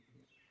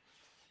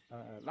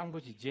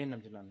 Langboji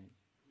jenam jinani.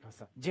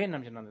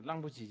 Jenam jinani.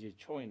 Langboji je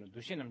choino.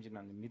 Dushenam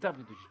jinani.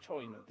 Mitabidu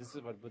choino. This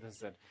is what Buddha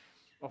said.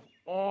 Of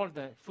all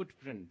the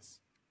footprints,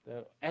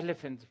 the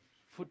elephant's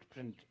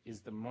footprint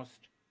is the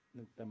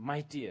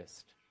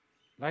mightiest.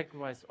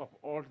 Likewise, of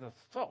all the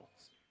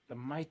thoughts, the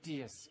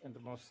mightiest and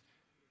the most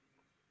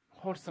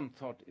wholesome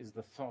thought is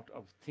the thought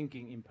of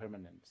thinking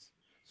impermanence.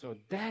 So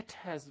that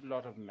has a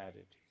lot of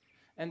merit.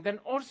 And then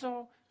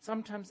also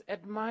sometimes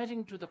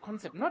admiring to the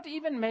concept, not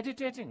even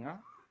meditating.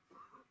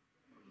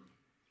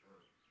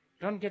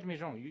 Don't get me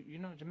wrong.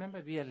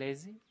 Remember we are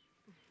lazy?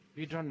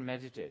 We don't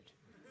meditate.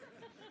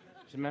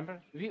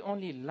 Remember? We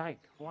only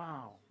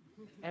wow,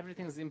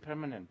 everything is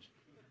impermanent.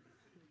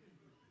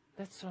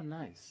 That's so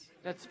nice.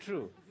 That's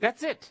true.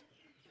 That's it.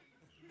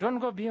 Don't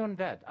go beyond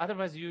that.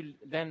 Otherwise, you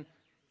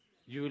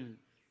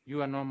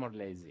are no more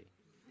lazy.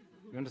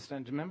 You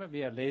understand? Remember,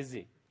 we are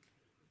lazy.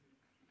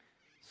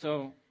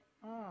 So,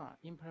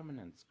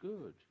 impermanence,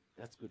 good.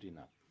 That's good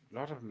enough.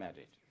 Lot of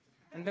merit.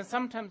 And then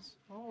sometimes,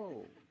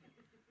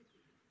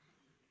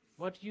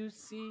 what you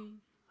see,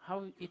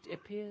 how it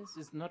appears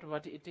is not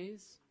what it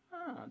is.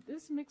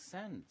 This makes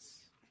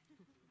sense.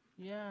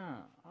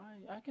 Yeah,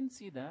 I can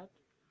see that.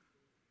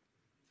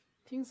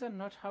 Things are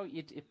not how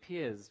it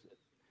appears.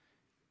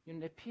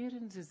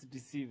 Appearance is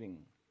deceiving.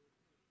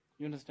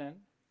 You understand?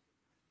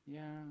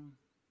 Yeah.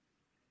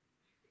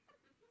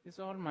 It's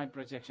all my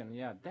projection.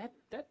 Yeah,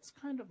 that's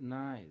kind of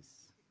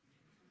nice.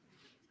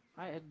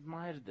 I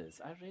admire this.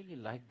 I really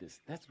like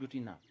this. That's good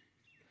enough.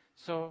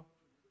 So,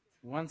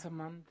 once a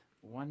month,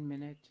 1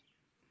 minute,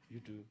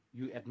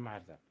 you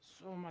admire that.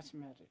 So much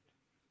merit.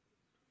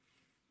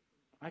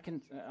 I can,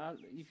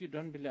 if you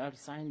don't believe, I'll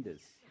sign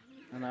this.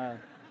 And I'll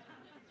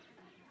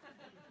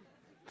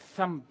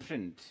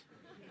thumbprint.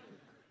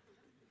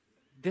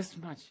 This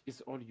much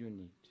is all you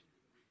need.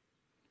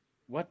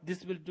 What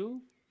this will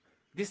do,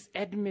 this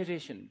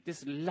admiration,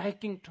 this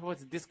liking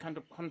towards this kind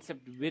of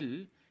concept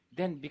will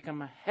then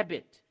become a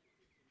habit.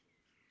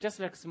 Just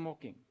like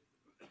smoking.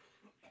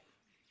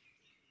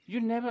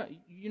 You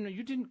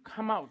didn't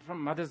come out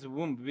from mother's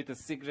womb with a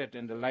cigarette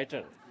and a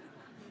lighter.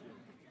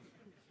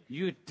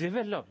 You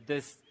develop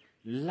this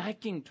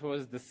liking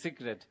towards the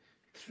cigarette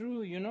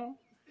through,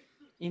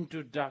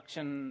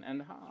 introduction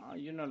and,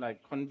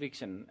 like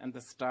conviction and the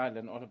style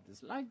and all of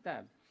this. Like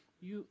that,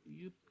 you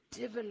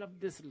develop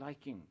this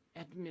liking,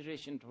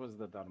 admiration towards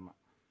the Dharma.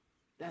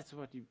 That's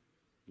what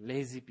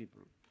lazy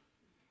people.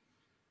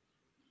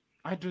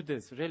 I do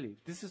this, really.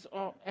 This is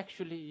all,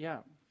 actually,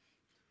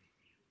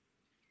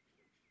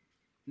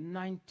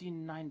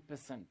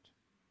 99%.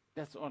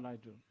 That's all I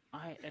do.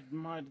 I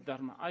admire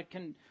Dharma. I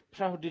can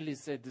proudly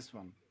say this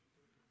one.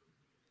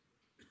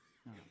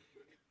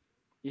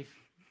 If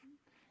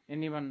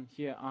anyone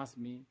here asks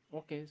me,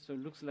 okay, so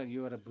looks like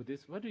you are a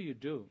Buddhist, what do you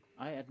do?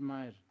 I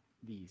admire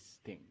these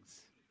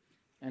things.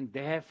 And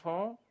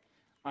therefore,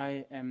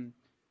 I am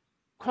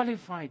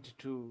qualified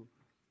to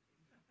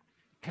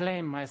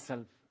claim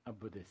myself a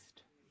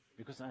Buddhist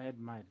because I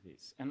admire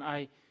this. And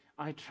I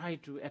try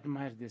to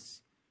admire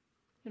this,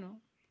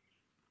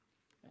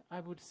 I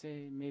would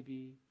say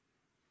maybe,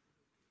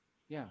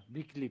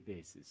 weekly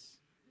basis.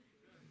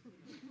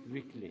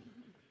 Weekly.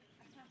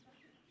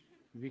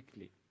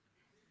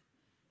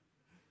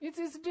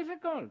 It's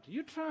difficult.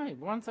 You try.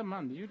 Once a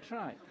month, you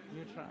try.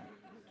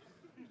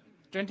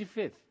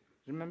 25th,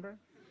 remember?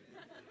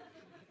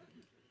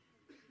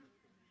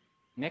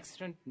 Next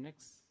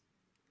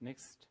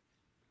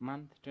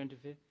month,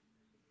 25th.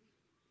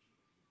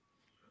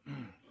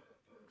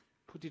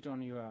 Put it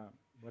on your,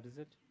 what is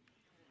it?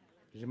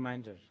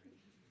 Reminder.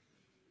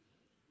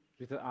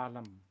 With the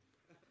alarm.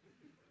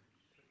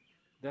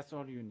 That's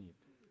all you need.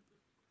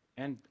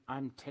 And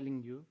I'm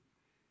telling you,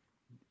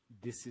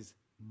 this is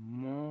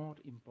more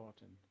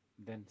important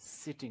than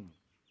sitting.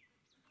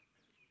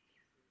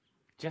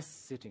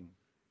 Just sitting.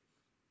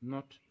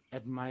 Not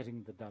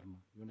admiring the Dharma.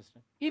 You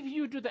understand? If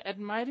you do the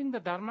admiring the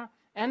Dharma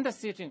and the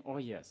sitting, oh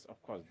yes,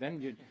 of course,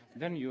 then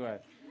you are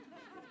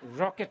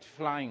rocket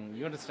flying.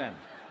 You understand?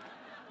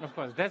 Of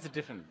course, that's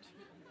different.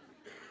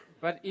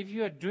 But if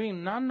you are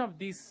doing none of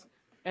these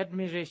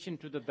admiration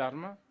to the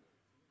Dharma,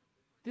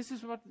 this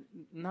is what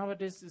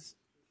nowadays is.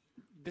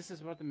 This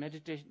is what the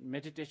meditators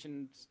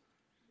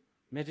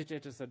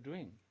are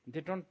doing.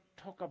 They don't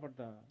talk about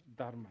the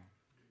Dharma.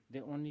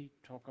 They only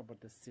talk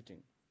about the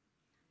sitting.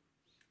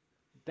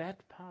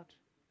 That part,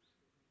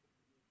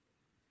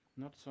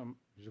 not so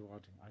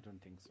rewarding. I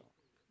don't think so.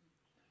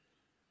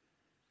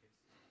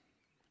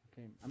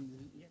 Okay,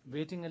 I'm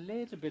waiting a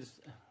little bit.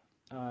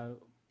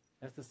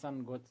 As the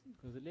sun goes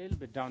a little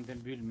bit down,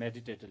 then we'll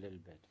meditate a little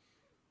bit.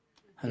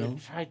 Hello. We'll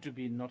try to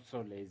be not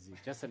so lazy,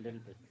 just a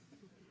little bit.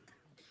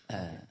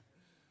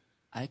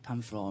 I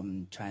come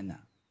from China,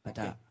 but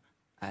Okay.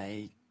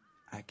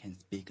 I can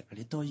speak a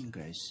little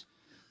English,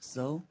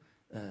 so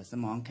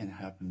someone can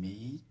help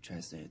me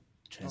translate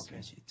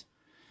it.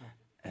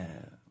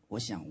 我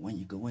想问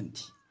一个问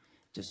题，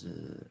就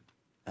是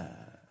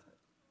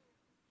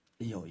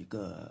有一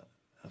个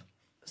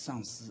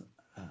上师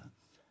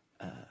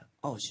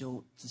奥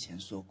修之前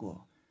说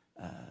过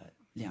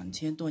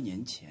，2000多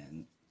年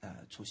前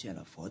出现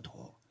了佛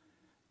陀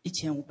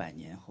，1500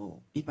年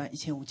后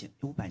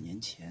，1500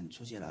年前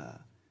出现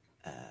了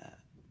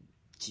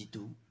基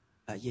督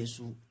耶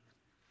稣，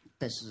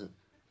但是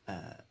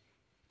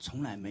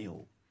从来没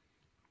有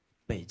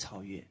被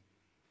超越，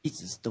一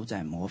直都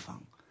在模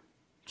仿，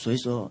所以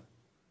说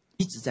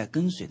一直在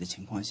跟随的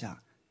情况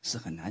下是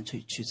很难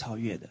去超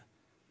越的。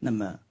那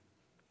么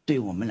对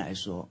我们来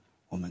说，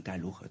我们该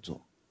如何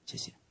做？谢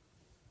谢。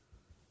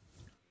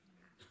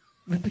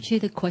Rinpoche,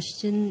 the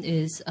question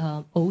is,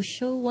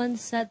 Osho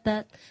once said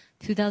that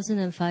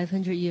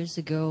 2,500 years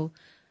ago,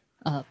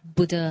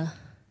 Buddha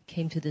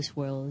came to this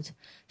world.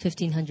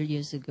 1,500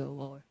 years ago,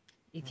 or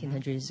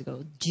 1,800 years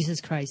ago,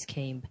 Jesus Christ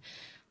came.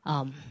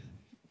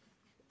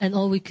 And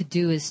all we could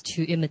do is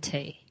to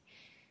imitate.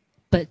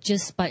 But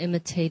just by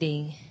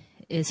imitating,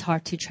 it's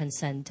hard to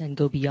transcend and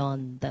go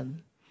beyond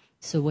them.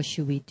 So what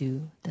should we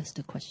do? That's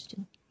the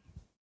question.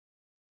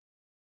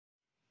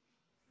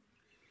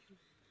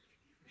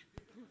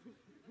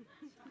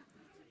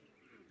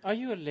 Are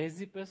you a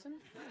lazy person?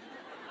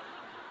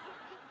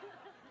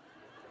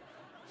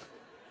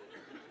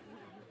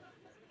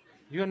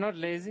 You are not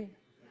lazy?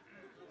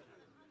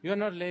 You are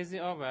not lazy?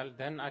 Oh, well,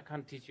 then I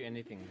can't teach you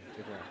anything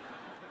today.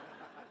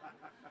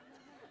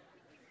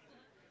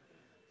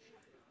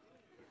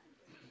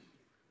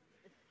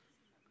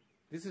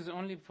 This is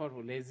only for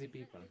lazy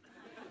people.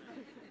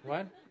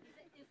 What?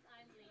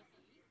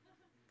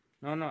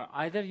 No,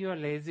 either you are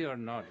lazy or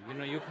not.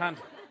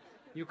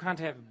 You can't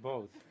have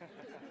both.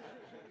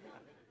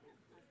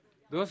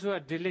 Those who are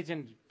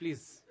diligent,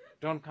 please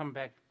don't come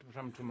back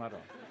from tomorrow.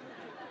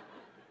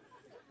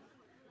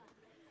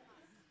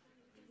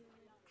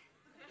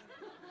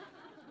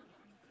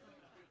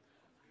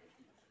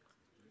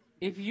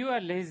 If you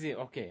are lazy,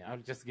 okay, I'll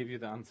just give you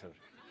the answer.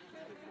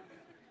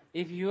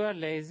 If you are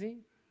lazy,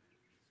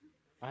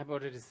 I've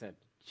already said,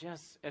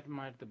 just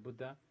admire the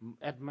Buddha,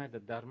 admire the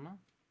Dharma,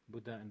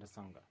 Buddha and the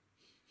Sangha.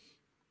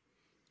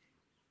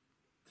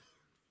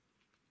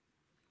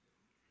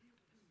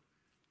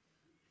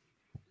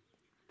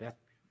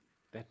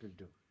 That will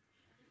do.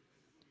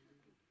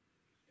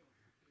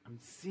 I'm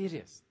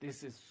serious.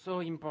 This is so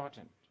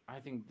important.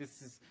 I think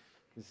this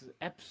is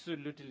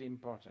absolutely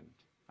important.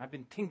 I've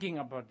been thinking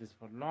about this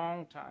for a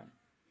long time.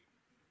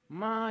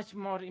 Much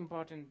more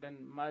important than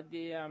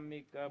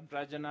Madhyamika,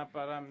 Prajana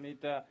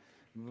Paramita,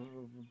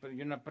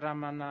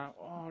 Pramana,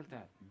 all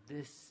that.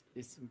 This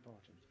is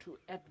important. To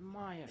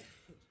admire.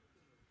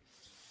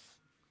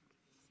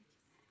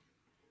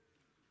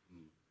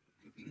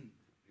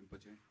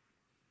 Rinpoche,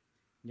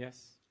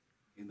 Yes.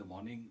 in the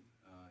morning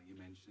you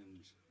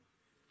mentioned...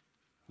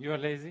 You are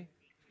lazy?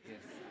 Yes.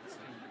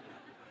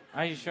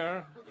 Are you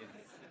sure? Yes.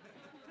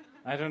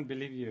 I don't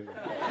believe you.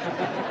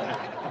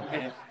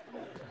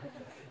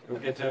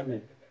 Okay, tell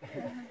me.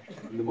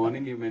 In the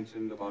morning you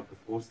mentioned about the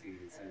four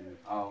seals and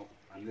how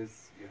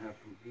unless you have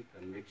complete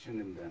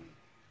conviction in them,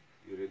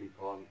 you really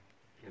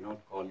cannot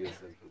call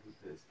yourself a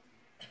Buddhist.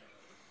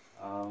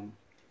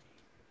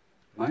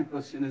 My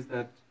question is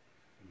that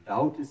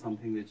doubt is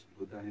something which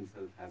Buddha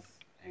himself has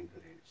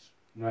encouraged.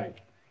 Right.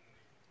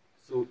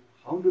 So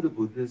how do the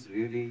Buddhists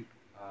really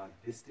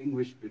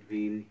distinguish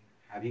between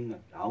having a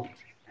doubt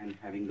and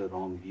having the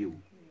wrong view?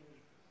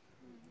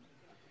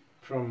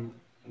 From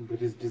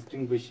Buddhists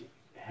distinguish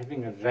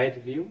having a right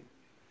view,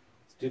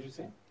 did you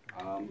say?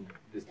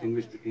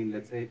 Distinguish between,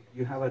 let's say,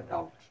 you have a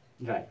doubt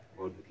Right.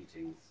 about the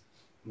teachings.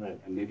 Right.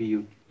 And maybe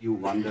you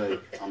wonder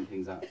if some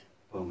things are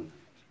permanent.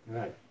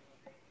 Right.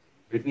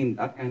 Between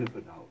that kind of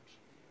a doubt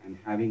and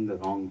having the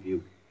wrong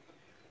view.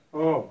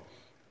 Oh,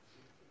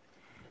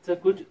 it's a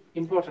good,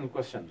 important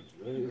question,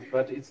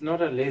 but it's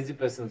not a lazy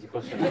person's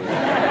question.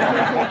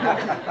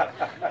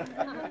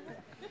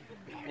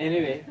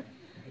 Anyway,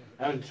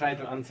 I will try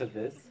to answer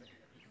this.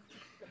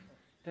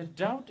 The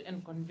doubt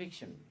and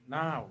conviction.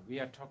 Now we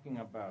are talking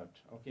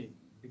about, okay,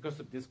 because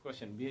of this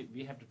question,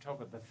 we have to talk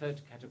about the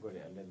third category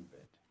a little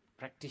bit.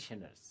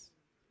 Practitioners.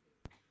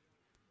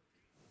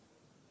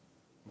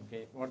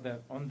 Okay, or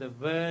on the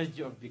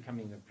verge of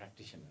becoming a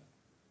practitioner.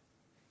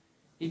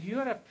 If you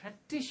are a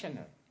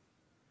practitioner,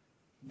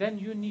 then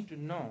you need to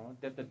know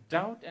that the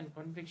doubt and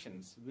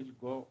convictions will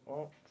go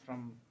off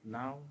from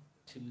now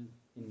till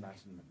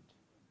enlightenment.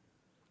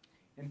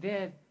 And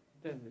the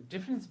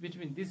difference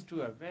between these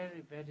two are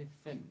very, very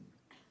thin.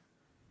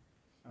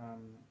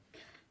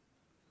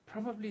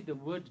 Probably the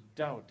word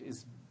doubt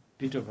is a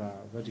bit of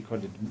a,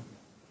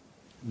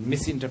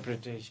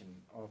 misinterpretation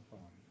of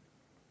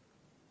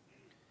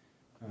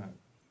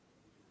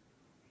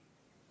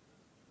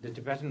the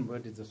Tibetan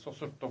word is a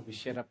sosorto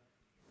visherap.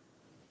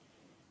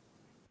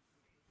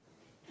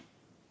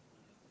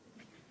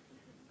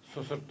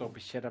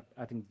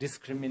 I think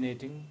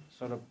discriminating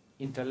sort of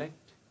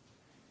intellect.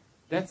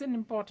 That's an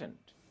important.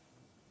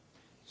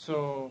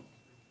 So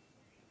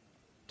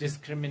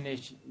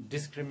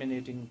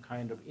discriminating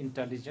kind of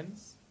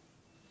intelligence.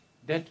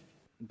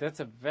 That's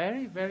a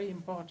very, very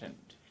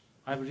important.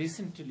 I've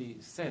recently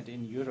said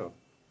in Europe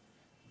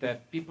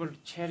that people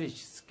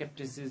cherish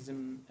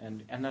skepticism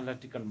and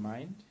analytical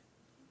mind.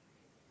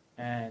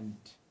 And,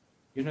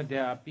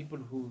 there are people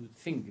who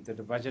think that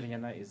the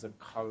Vajrayana is a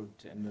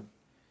cult and,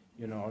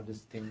 all this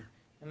thing.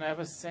 And I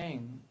was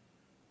saying,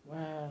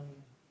 well,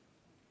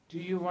 do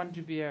you want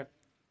to be a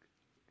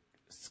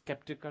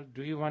skeptical?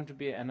 Do you want to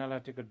be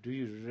analytical? Do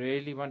you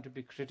really want to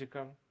be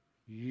critical?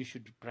 You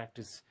should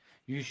practice.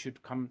 You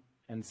should come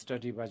and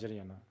study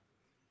Vajrayana.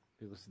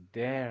 Because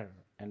there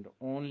and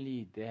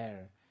only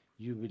there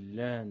you will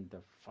learn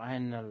the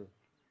final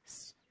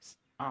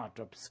art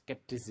of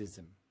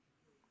skepticism.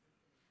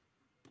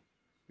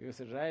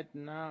 Because right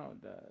now,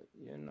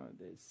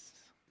 this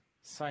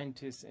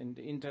scientist and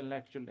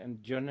intellectual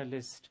and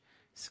journalist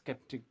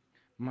skeptic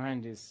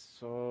mind is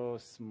so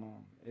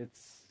small.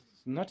 It's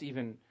not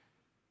even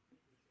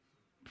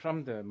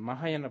from the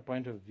Mahayana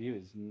point of view,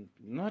 is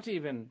not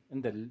even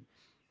in the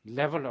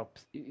level of,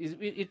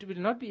 it will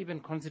not be even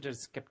considered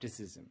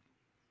skepticism.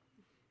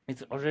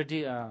 It's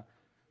already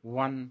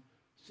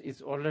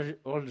it's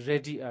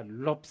already a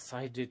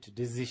lopsided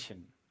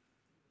decision.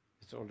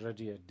 It's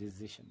already a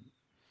decision.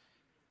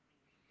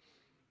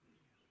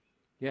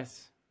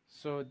 Yes.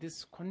 So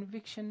this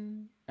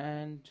conviction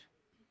and,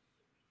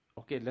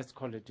 okay, let's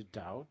call it a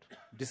doubt,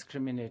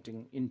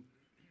 discriminating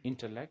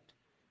intellect,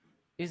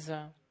 is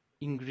a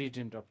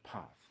ingredient of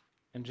path.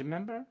 And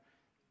remember,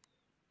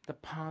 the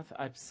path,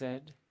 I've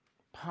said,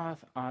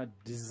 paths are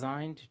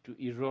designed to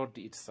erode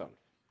itself.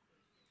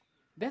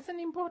 That's an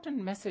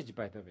important message,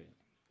 by the way.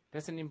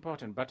 That's an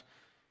important. But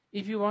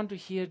if you want to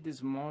hear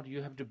this more,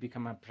 you have to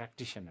become a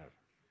practitioner.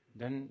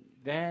 Then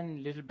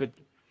little bit,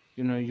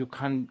 you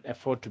can't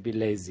afford to be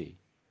lazy.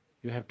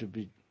 You have to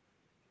be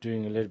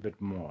doing a little bit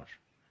more.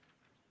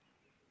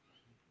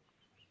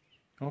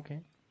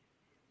 Okay.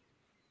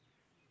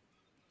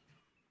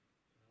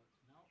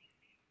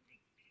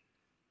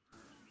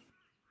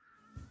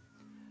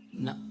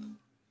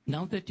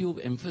 Now that you've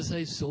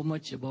emphasized so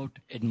much about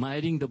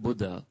admiring the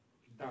Buddha,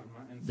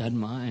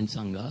 Dharma and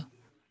Sangha,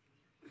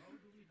 how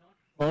do we not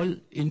fall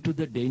into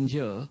the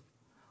danger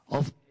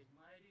of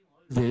admiring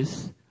all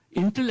this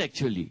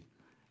intellectually?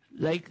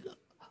 Like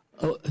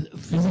a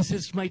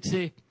physicist might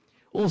say,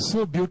 oh,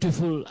 so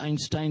beautiful,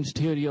 Einstein's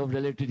theory of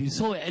relativity,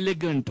 so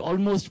elegant,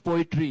 almost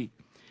poetry.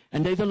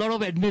 And there's a lot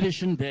of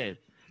admiration there.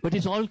 But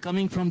it's all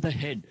coming from the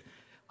head.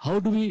 How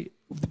do we,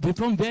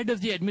 from where does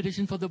the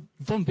admiration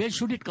from where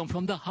should it come?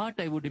 From the heart,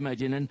 I would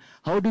imagine. And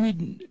how do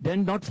we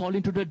then not fall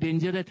into the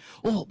danger that,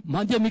 oh,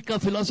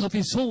 Madhyamika philosophy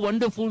is so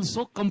wonderful,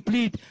 so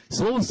complete,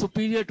 so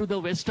superior to the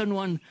Western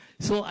one.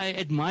 So I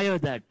admire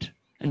that.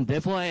 And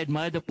therefore I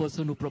admire the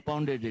person who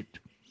propounded it.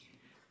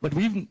 But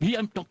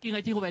I'm talking,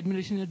 I think, of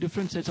admiration in a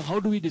different sense. So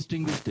how do we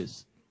distinguish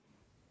this?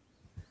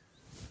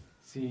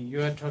 See,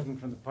 you are talking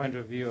from the point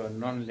of view of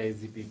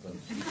non-lazy people.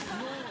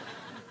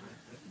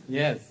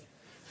 Yes.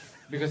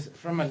 Because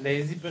from a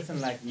lazy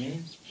person like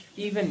me,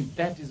 even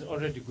that is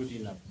already good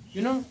enough.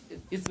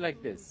 It's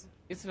like this.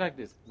 It's like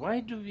this. Why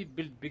do we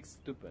build big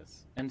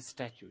stupas and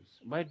statues?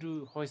 Why do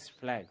we hoist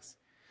flags?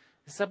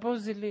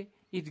 Supposedly,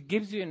 it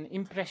gives you an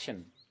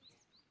impression.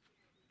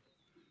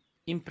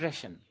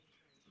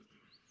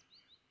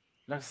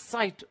 Like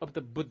sight of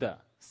the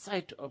Buddha,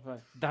 sight of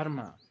a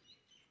Dharma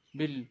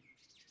will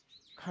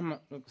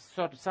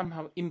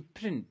somehow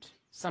imprint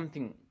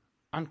something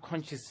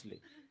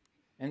unconsciously.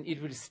 And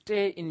it will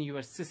stay in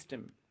your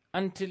system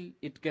until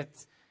it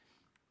gets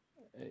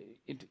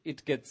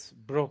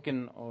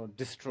broken or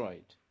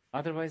destroyed.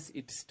 Otherwise,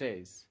 it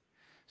stays.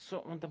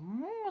 So on the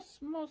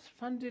most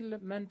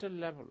fundamental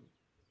level,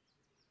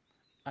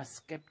 a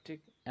skeptic,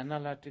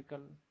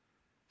 analytical,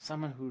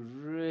 someone who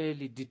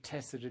really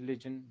detests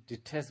religion,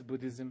 detests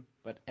Buddhism,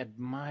 but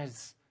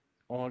admires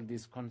all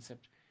these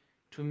concepts,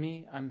 to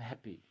me, I'm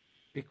happy.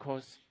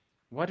 Because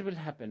what will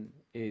happen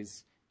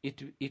is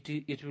it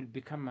will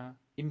become a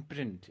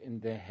imprint in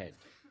their head.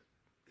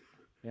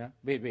 Yeah?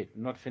 Wait,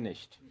 not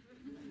finished.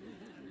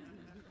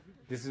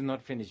 This is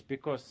not finished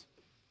because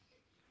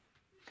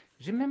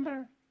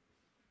remember,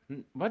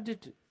 what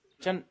did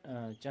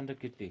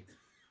Chandrakirti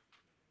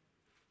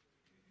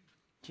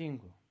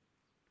Chingu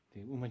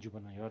the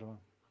Umajubana Yorwa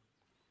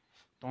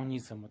Tony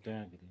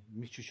Samatagiri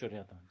Michu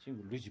Shoriata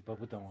Chingu Luigi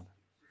Babutama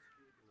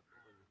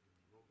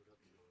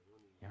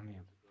Yam.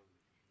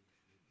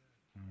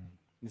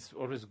 It's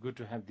always good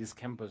to have this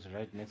campus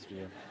right next to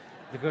you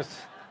because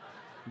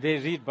they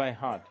read by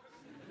heart.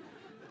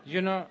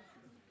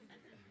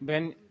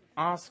 When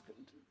asked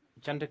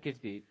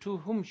Chandrakirti, to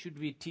whom should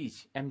we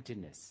teach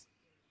emptiness?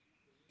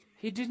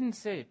 He didn't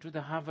say to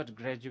the Harvard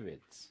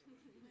graduates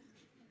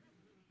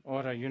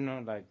or,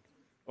 like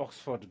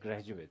Oxford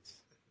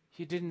graduates.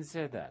 He didn't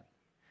say that.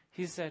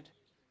 He said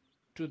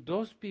to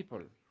those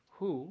people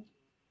who,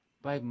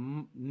 by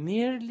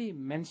merely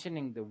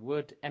mentioning the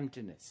word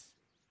emptiness,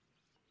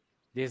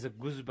 there's a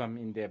goosebump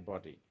in their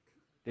body.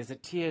 There's a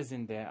tears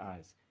in their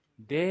eyes.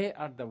 They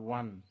are the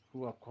one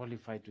who are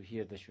qualified to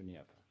hear the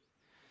Shunyata.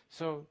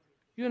 So,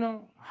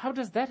 how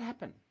does that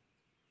happen?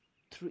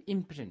 Through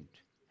imprint,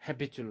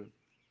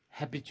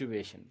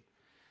 habituation.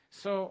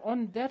 So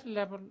on that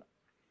level,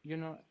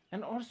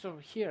 and also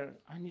here,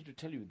 I need to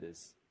tell you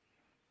this.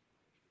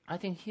 I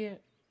think here,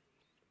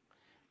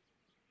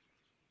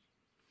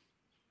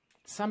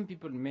 some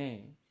people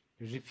may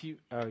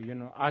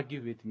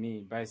argue with me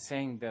by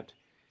saying that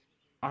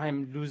I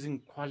am losing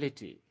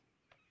quality.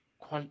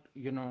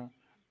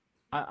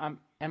 Am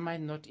I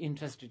not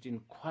interested in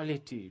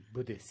quality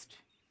Buddhist?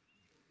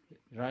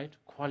 Right?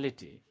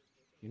 Quality.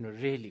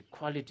 Really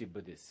quality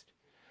Buddhist.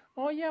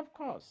 Oh yeah, of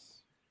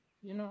course.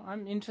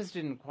 I'm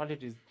interested in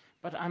qualities,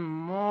 but I'm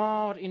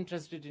more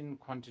interested in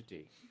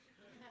quantity.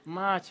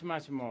 Much,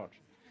 much more.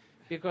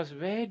 Because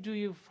where do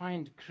you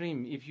find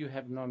cream if you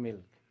have no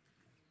milk?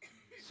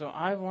 So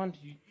I want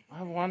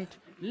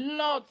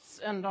lots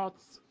and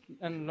lots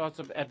and lots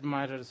of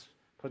admirers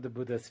for the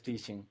Buddha's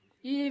teaching.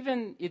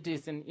 Even it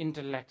is an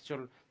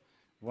intellectual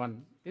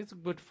one is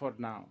good for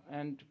now,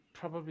 and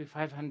probably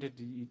 500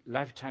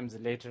 lifetimes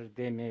later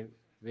they may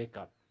wake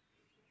up.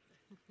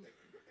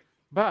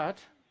 But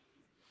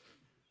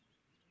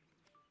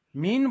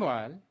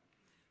meanwhile,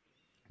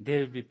 there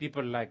will be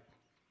people like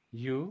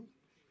you,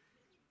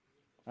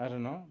 I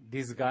don't know,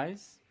 these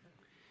guys.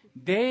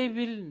 They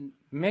will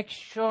make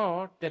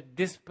sure that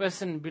this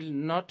person will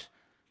not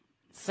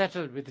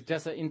settle with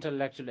just an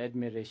intellectual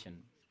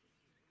admiration.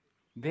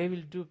 They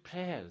will do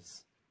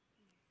prayers.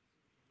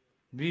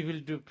 We will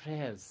do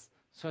prayers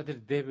so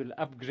that they will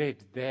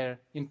upgrade their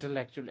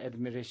intellectual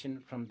admiration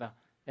from the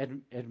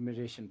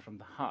admiration from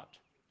the heart.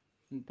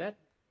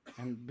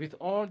 And with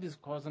all these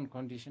cause and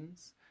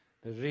conditions,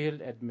 the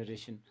real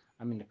admiration,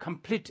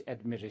 complete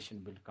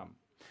admiration will come.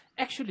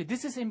 Actually,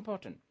 this is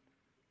important.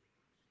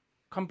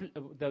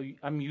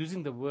 I'm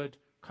using the word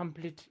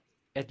complete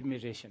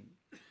admiration.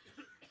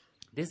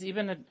 There's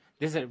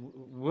a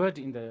word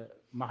in the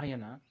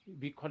Mahayana,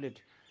 we call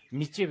it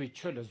Miche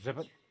Vichola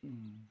Zeba.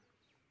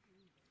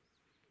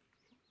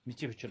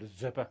 Miche Vichola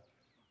Zeba.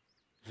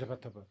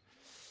 Zeba Toba.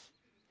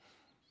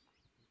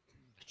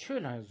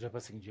 Chola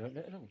Zeba Sing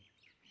Jola.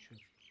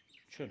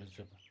 Chola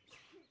Zeba.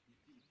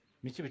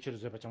 Miche Vichola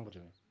Zeba Changbo.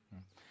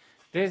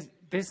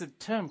 There's a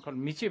term called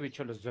Miche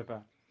Vichola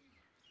Zeba.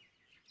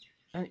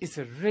 And it's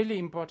a really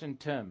important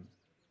term.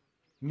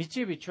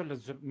 Miche Vichola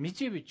Zeba.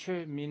 Miche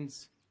Vichola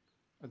means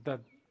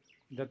that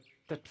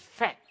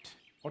fact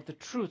or the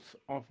truth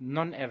of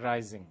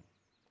non-arising.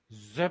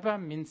 Zeba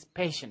means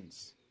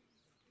patience.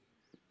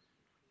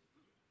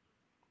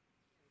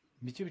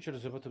 Michi bicholo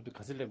zeba to the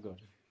Kazileb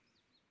God.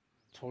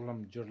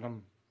 Cholam,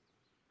 Jorlam,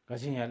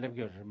 Gajinya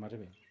Lebgor,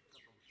 Marebe.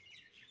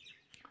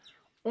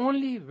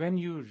 Only when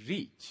you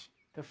reach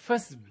the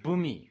first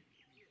bhumi,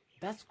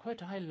 that's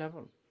quite a high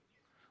level.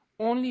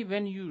 Only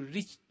when you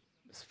reach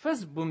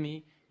first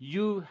bhumi,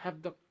 you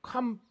have the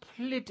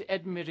complete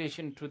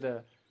admiration to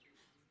the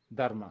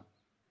Dharma.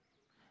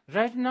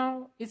 Right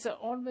now, it's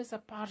always a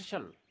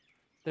partial.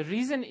 The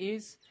reason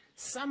is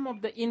some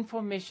of the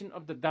information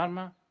of the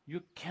Dharma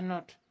you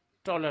cannot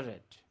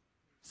tolerate,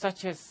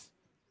 such as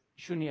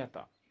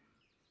shunyata.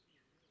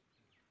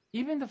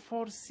 Even the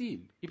fourth seal,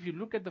 if you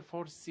look at the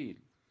fourth seal,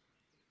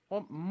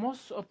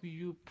 most of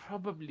you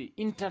probably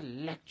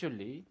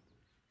intellectually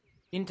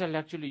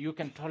you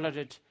can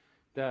tolerate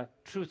the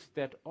truth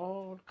that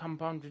all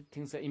compounded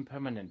things are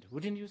impermanent.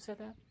 Wouldn't you say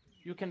that?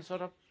 You can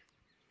sort of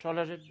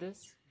tolerate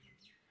this?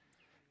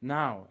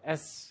 Now,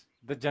 as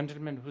the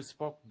gentleman who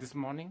spoke this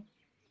morning,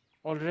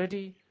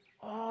 already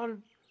all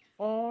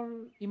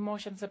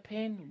emotions are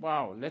pain.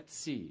 Wow, let's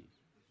see.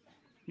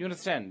 You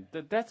understand?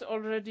 That's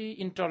already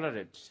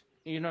intolerant.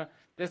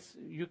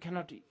 You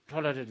cannot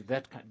tolerate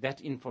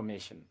that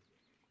information.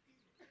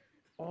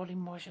 All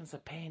emotions are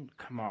pain.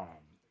 Come on.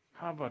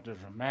 How about the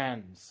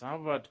romance? How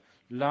about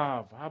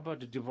love? How about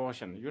the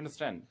devotion? You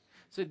understand?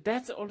 So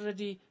that's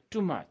already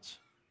too much.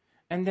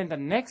 And then the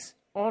next,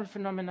 all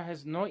phenomena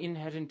has no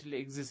inherently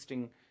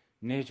existing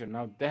nature.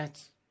 Now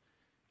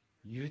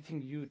you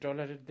think you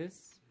tolerate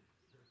this?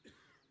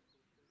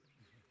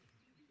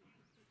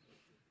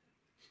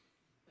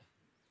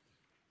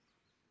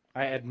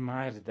 I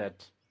admire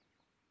that.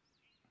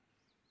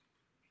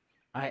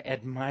 I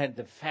admire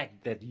the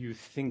fact that you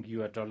think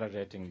you are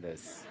tolerating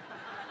this.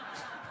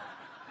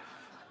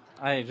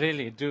 I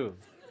really do.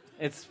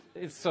 It's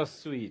so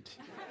sweet.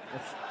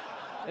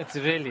 It's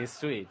really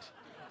sweet.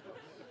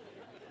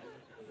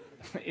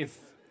 It's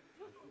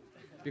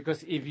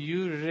because if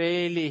you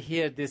really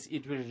hear this,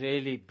 it will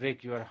really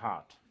break your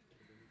heart.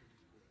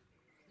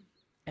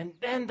 And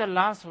then the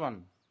last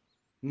one,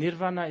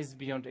 nirvana is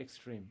beyond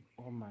extreme.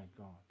 Oh my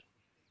God.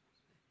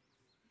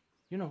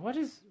 What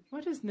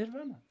is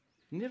nirvana?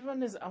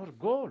 Nirvana is our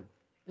goal,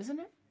 isn't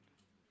it?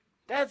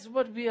 That's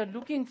what we are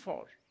looking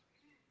for.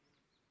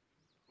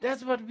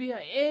 That's what we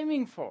are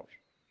aiming for.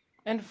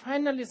 And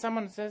finally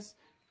someone says,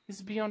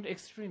 it's beyond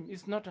extreme.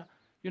 It's not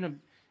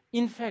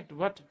in fact,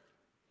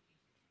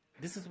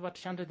 this is what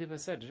Shantadeva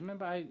said.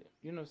 Remember,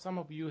 some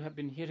of you have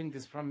been hearing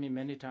this from me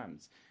many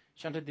times.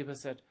 Shantadeva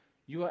said,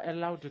 you are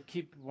allowed to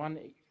keep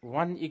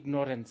one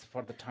ignorance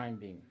for the time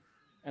being.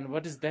 And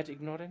what is that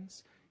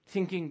ignorance?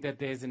 Thinking that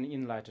there is an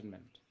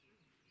enlightenment.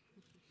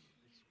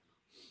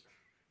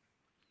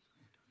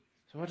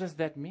 So what does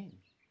that mean?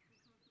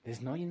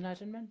 There's no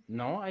enlightenment?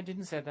 No, I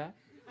didn't say that.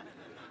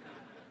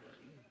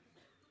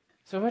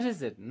 So what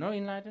is it? No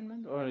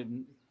enlightenment? Or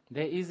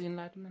there is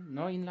enlightenment?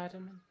 No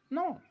enlightenment?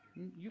 No,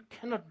 you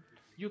cannot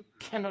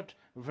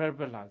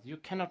verbalize, you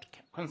cannot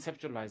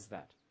conceptualize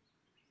that.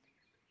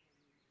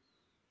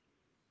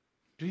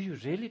 Do you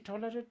really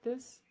tolerate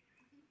this?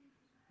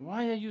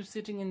 Why are you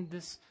sitting in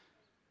this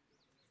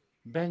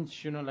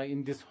bench, like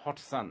in this hot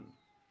sun?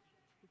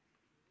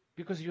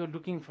 Because you're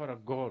looking for a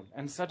goal,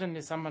 and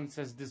suddenly someone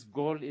says this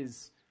goal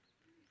is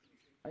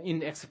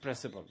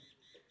inexpressible.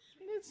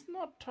 It's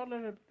not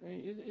tolerable.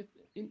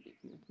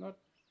 It's not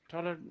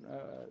tolerable.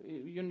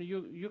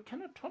 You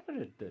cannot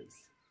tolerate this.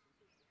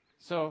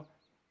 So,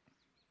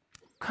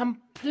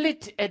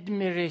 complete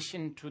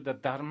admiration to the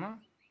Dharma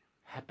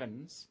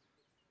happens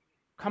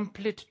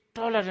complete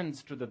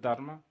tolerance to the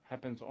Dharma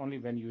happens only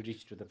when you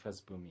reach to the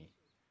first bhumi.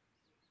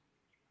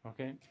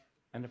 Okay?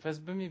 And the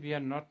first bhumi, we are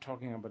not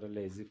talking about a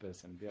lazy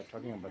person. We are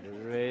talking about a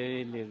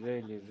really,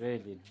 really,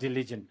 really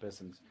diligent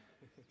person.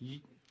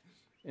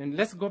 And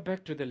let's go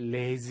back to the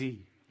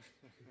lazy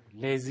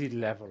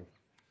level.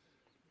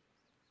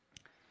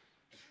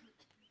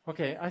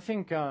 Okay, I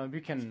think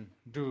we can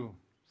do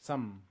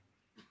some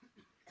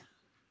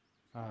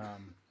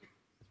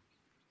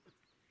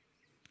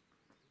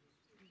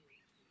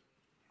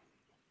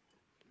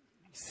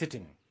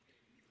sitting.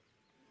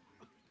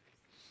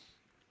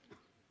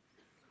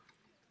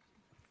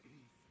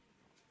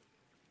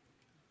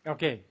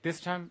 Okay,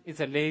 this time it's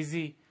a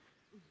lazy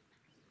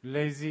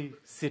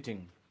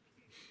sitting.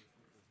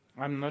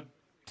 I'm not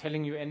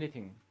telling you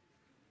anything.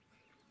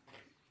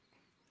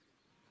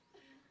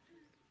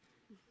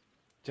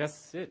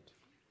 Just sit.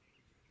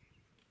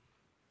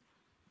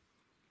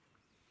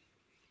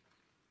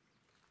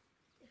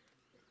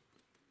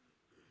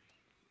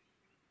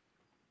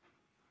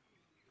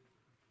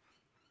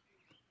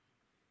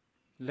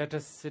 Let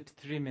us sit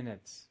 3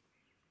 minutes.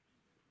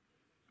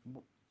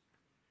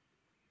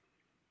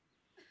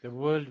 The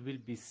world will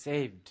be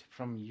saved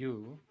from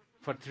you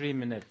for 3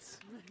 minutes.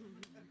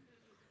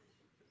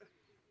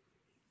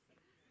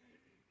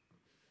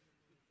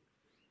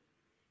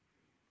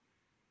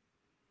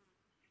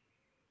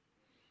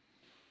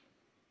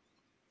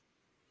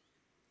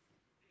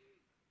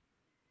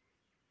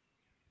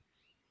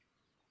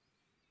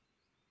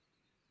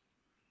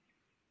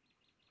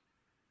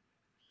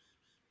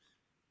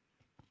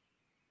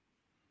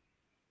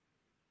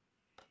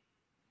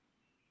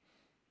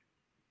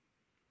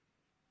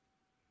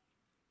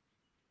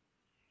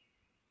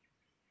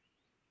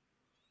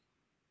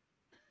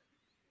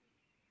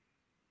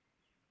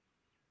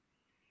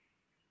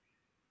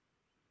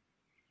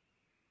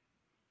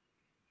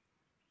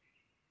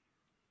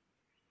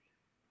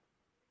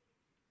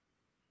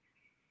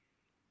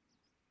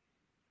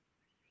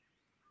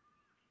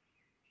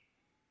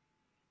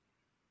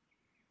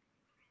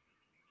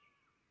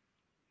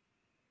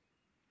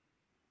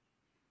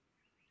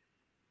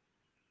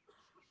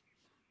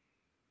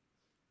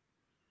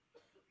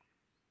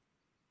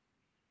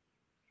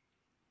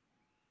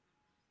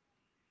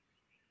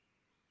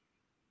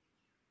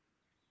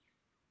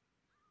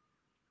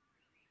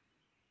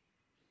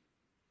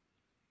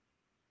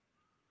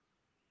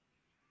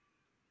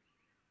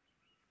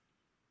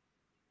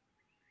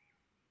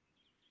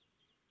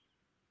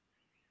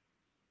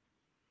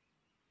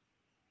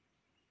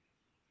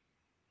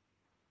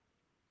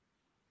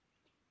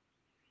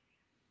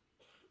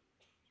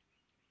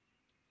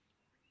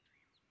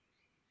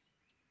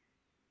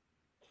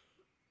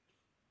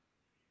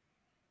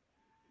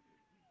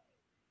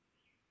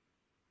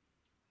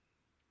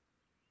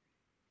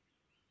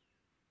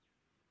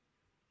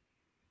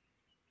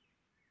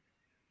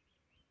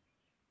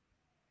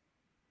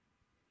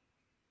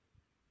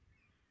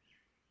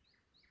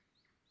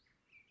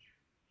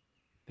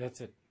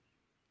 That's it.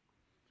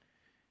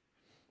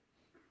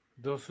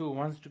 Those who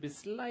wants to be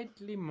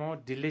slightly more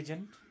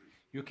diligent,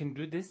 you can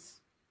do this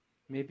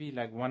maybe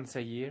like once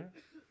a year.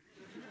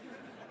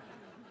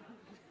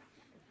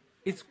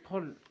 It's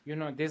called,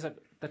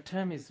 the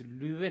term is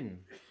Luen.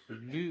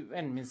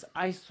 Luen means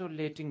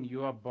isolating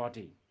your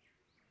body.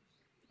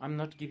 I'm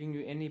not giving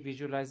you any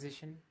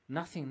visualization,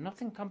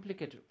 nothing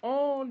complicated.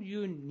 All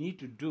you need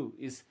to do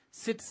is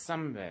sit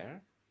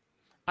somewhere,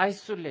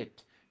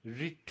 isolate,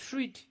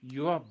 retreat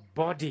your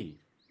body,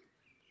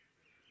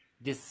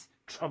 this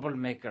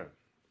troublemaker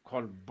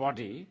called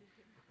body,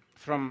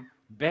 from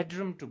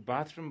bedroom to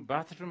bathroom,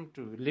 bathroom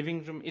to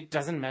living room, it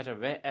doesn't matter,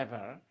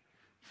 wherever,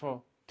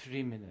 for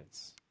 3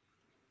 minutes.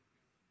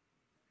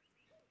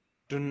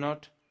 Do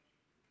not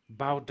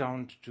bow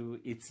down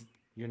to its,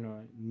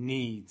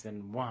 needs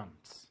and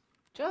wants.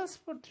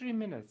 Just for 3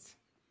 minutes.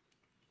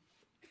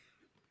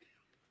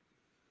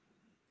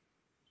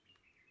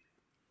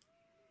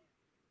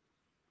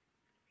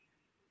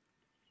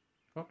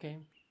 Okay.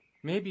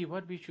 Maybe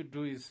what we should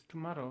do is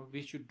tomorrow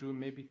we should do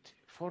maybe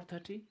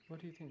 4:30. What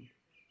do you think?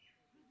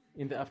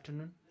 In the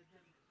afternoon?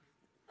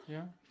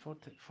 Yeah,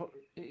 4:30.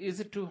 Is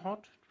it too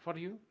hot for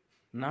you?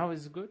 Now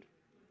is good?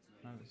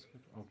 Now is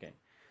good. Okay.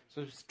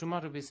 So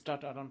tomorrow we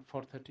start around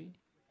 4:30.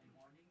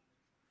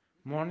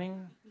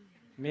 Morning?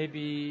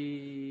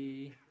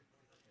 Maybe...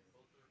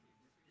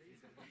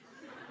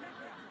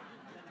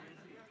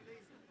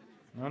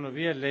 No,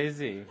 we are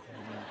lazy.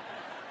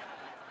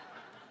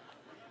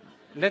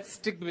 Let's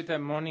stick with the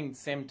morning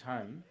same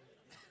time,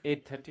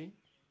 8:30.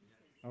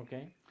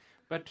 Okay.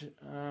 But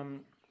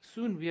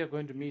soon we are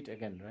going to meet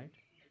again, right?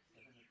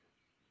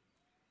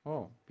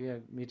 Oh, we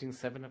are meeting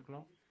 7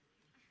 o'clock?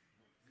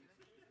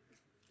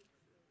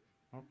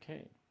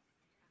 Okay.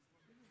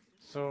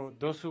 So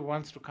those who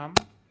wants to come,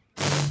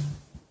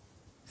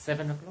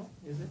 7 o'clock,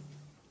 is it?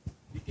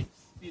 We can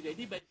be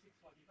ready by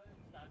 6:45 and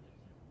start at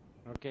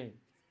 7. Okay.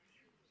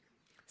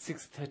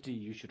 6:30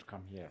 you should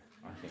come here,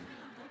 I think.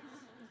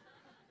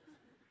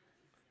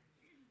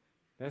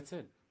 That's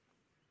it.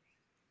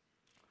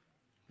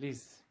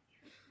 Please.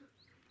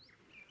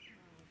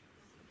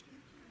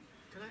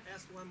 Can I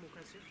ask one more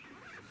question?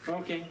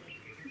 Okay.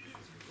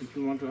 If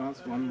you want to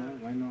ask one more,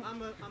 why not?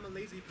 I'm a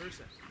lazy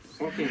person.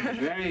 Okay,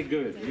 very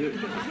good.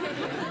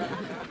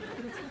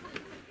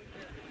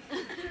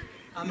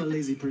 I'm a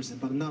lazy person,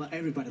 but not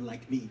everybody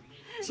like me.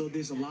 So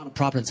there's a lot of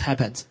problems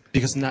happen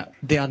because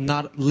they are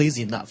not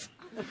lazy enough.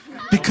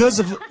 Because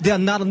of they are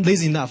not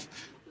lazy enough,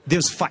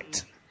 there's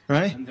fight,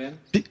 right? And then?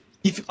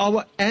 If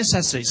our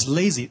ancestor is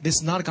lazy,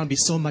 there's not going to be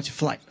so much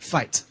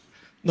fight.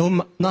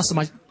 No, not so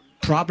much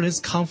problems,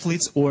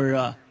 conflicts,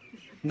 or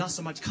not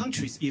so much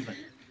countries even,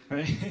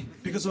 right?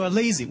 Because we're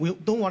lazy, we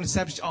don't want to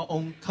establish our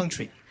own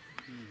country.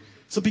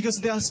 So because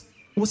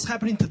what's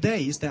happening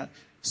today is that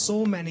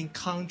so many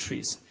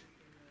countries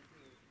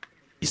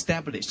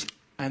established,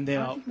 and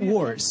there are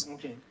wars,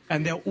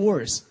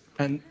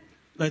 and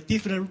like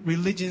different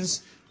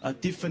religions,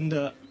 different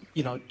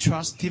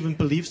trust, different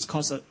beliefs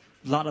cause a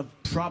lot of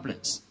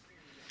problems.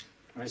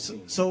 I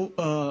see.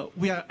 So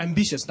we are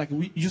ambitious, like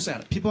you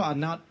said. People are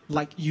not,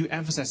 like you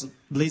emphasize,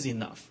 lazy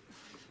enough.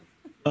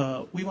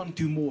 We want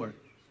to do more,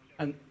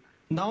 and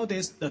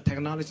nowadays the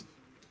technology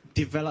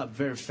develop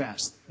very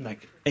fast,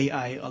 like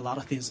AI, a lot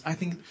of things. I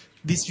think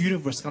this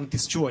universe is going to be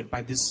destroyed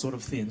by this sort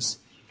of things.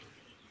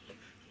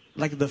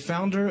 Like the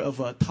founder of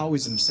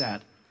Taoism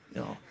said,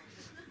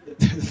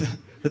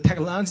 the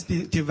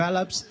technology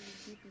develops,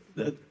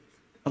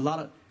 a lot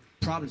of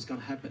problems going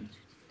to happen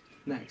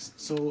next.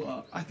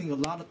 So I think a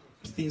lot of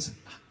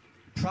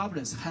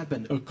problems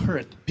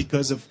occurred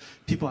because of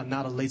people are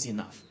not lazy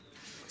enough.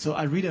 So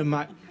I really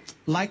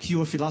like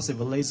your philosophy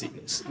of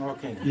laziness.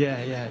 Okay.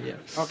 Yeah.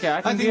 Okay,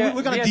 I think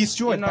we're going to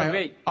destroy it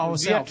by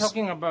ourselves. We are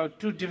talking about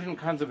two different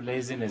kinds of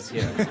laziness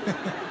here.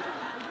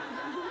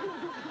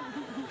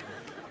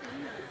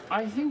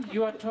 I think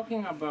you are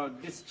talking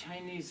about this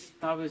Chinese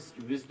Taoist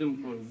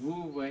wisdom called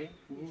Wu Wei.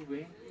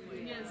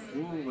 Yes.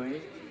 Wu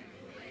Wei.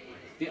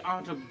 The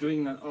art of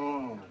doing that.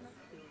 Oh,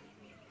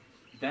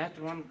 that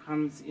one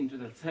comes into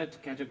the third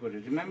category.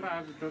 Remember,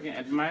 I was talking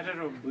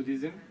admirer of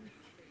Buddhism,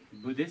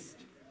 Buddhist,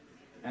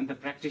 and the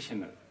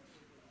practitioner.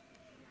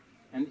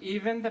 And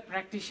even the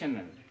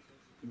practitioner,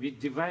 we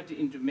divide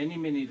into many,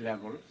 many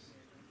levels,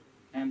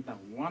 and the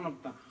one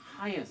of the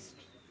highest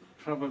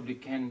probably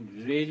can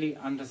really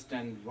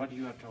understand what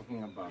you are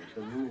talking about,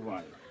 the Wu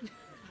Wei,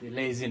 the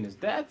laziness.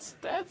 That's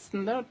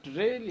not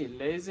really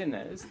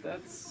laziness.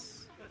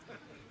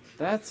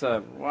 That's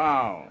a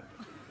wow.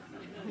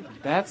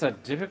 That's a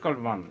difficult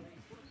one.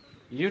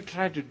 You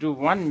try to do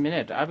 1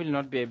 minute, I will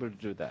not be able to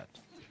do that.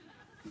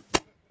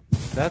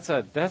 That's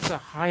a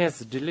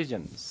highest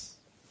diligence.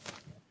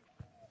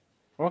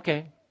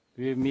 Okay,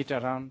 we meet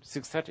around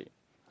 6:30.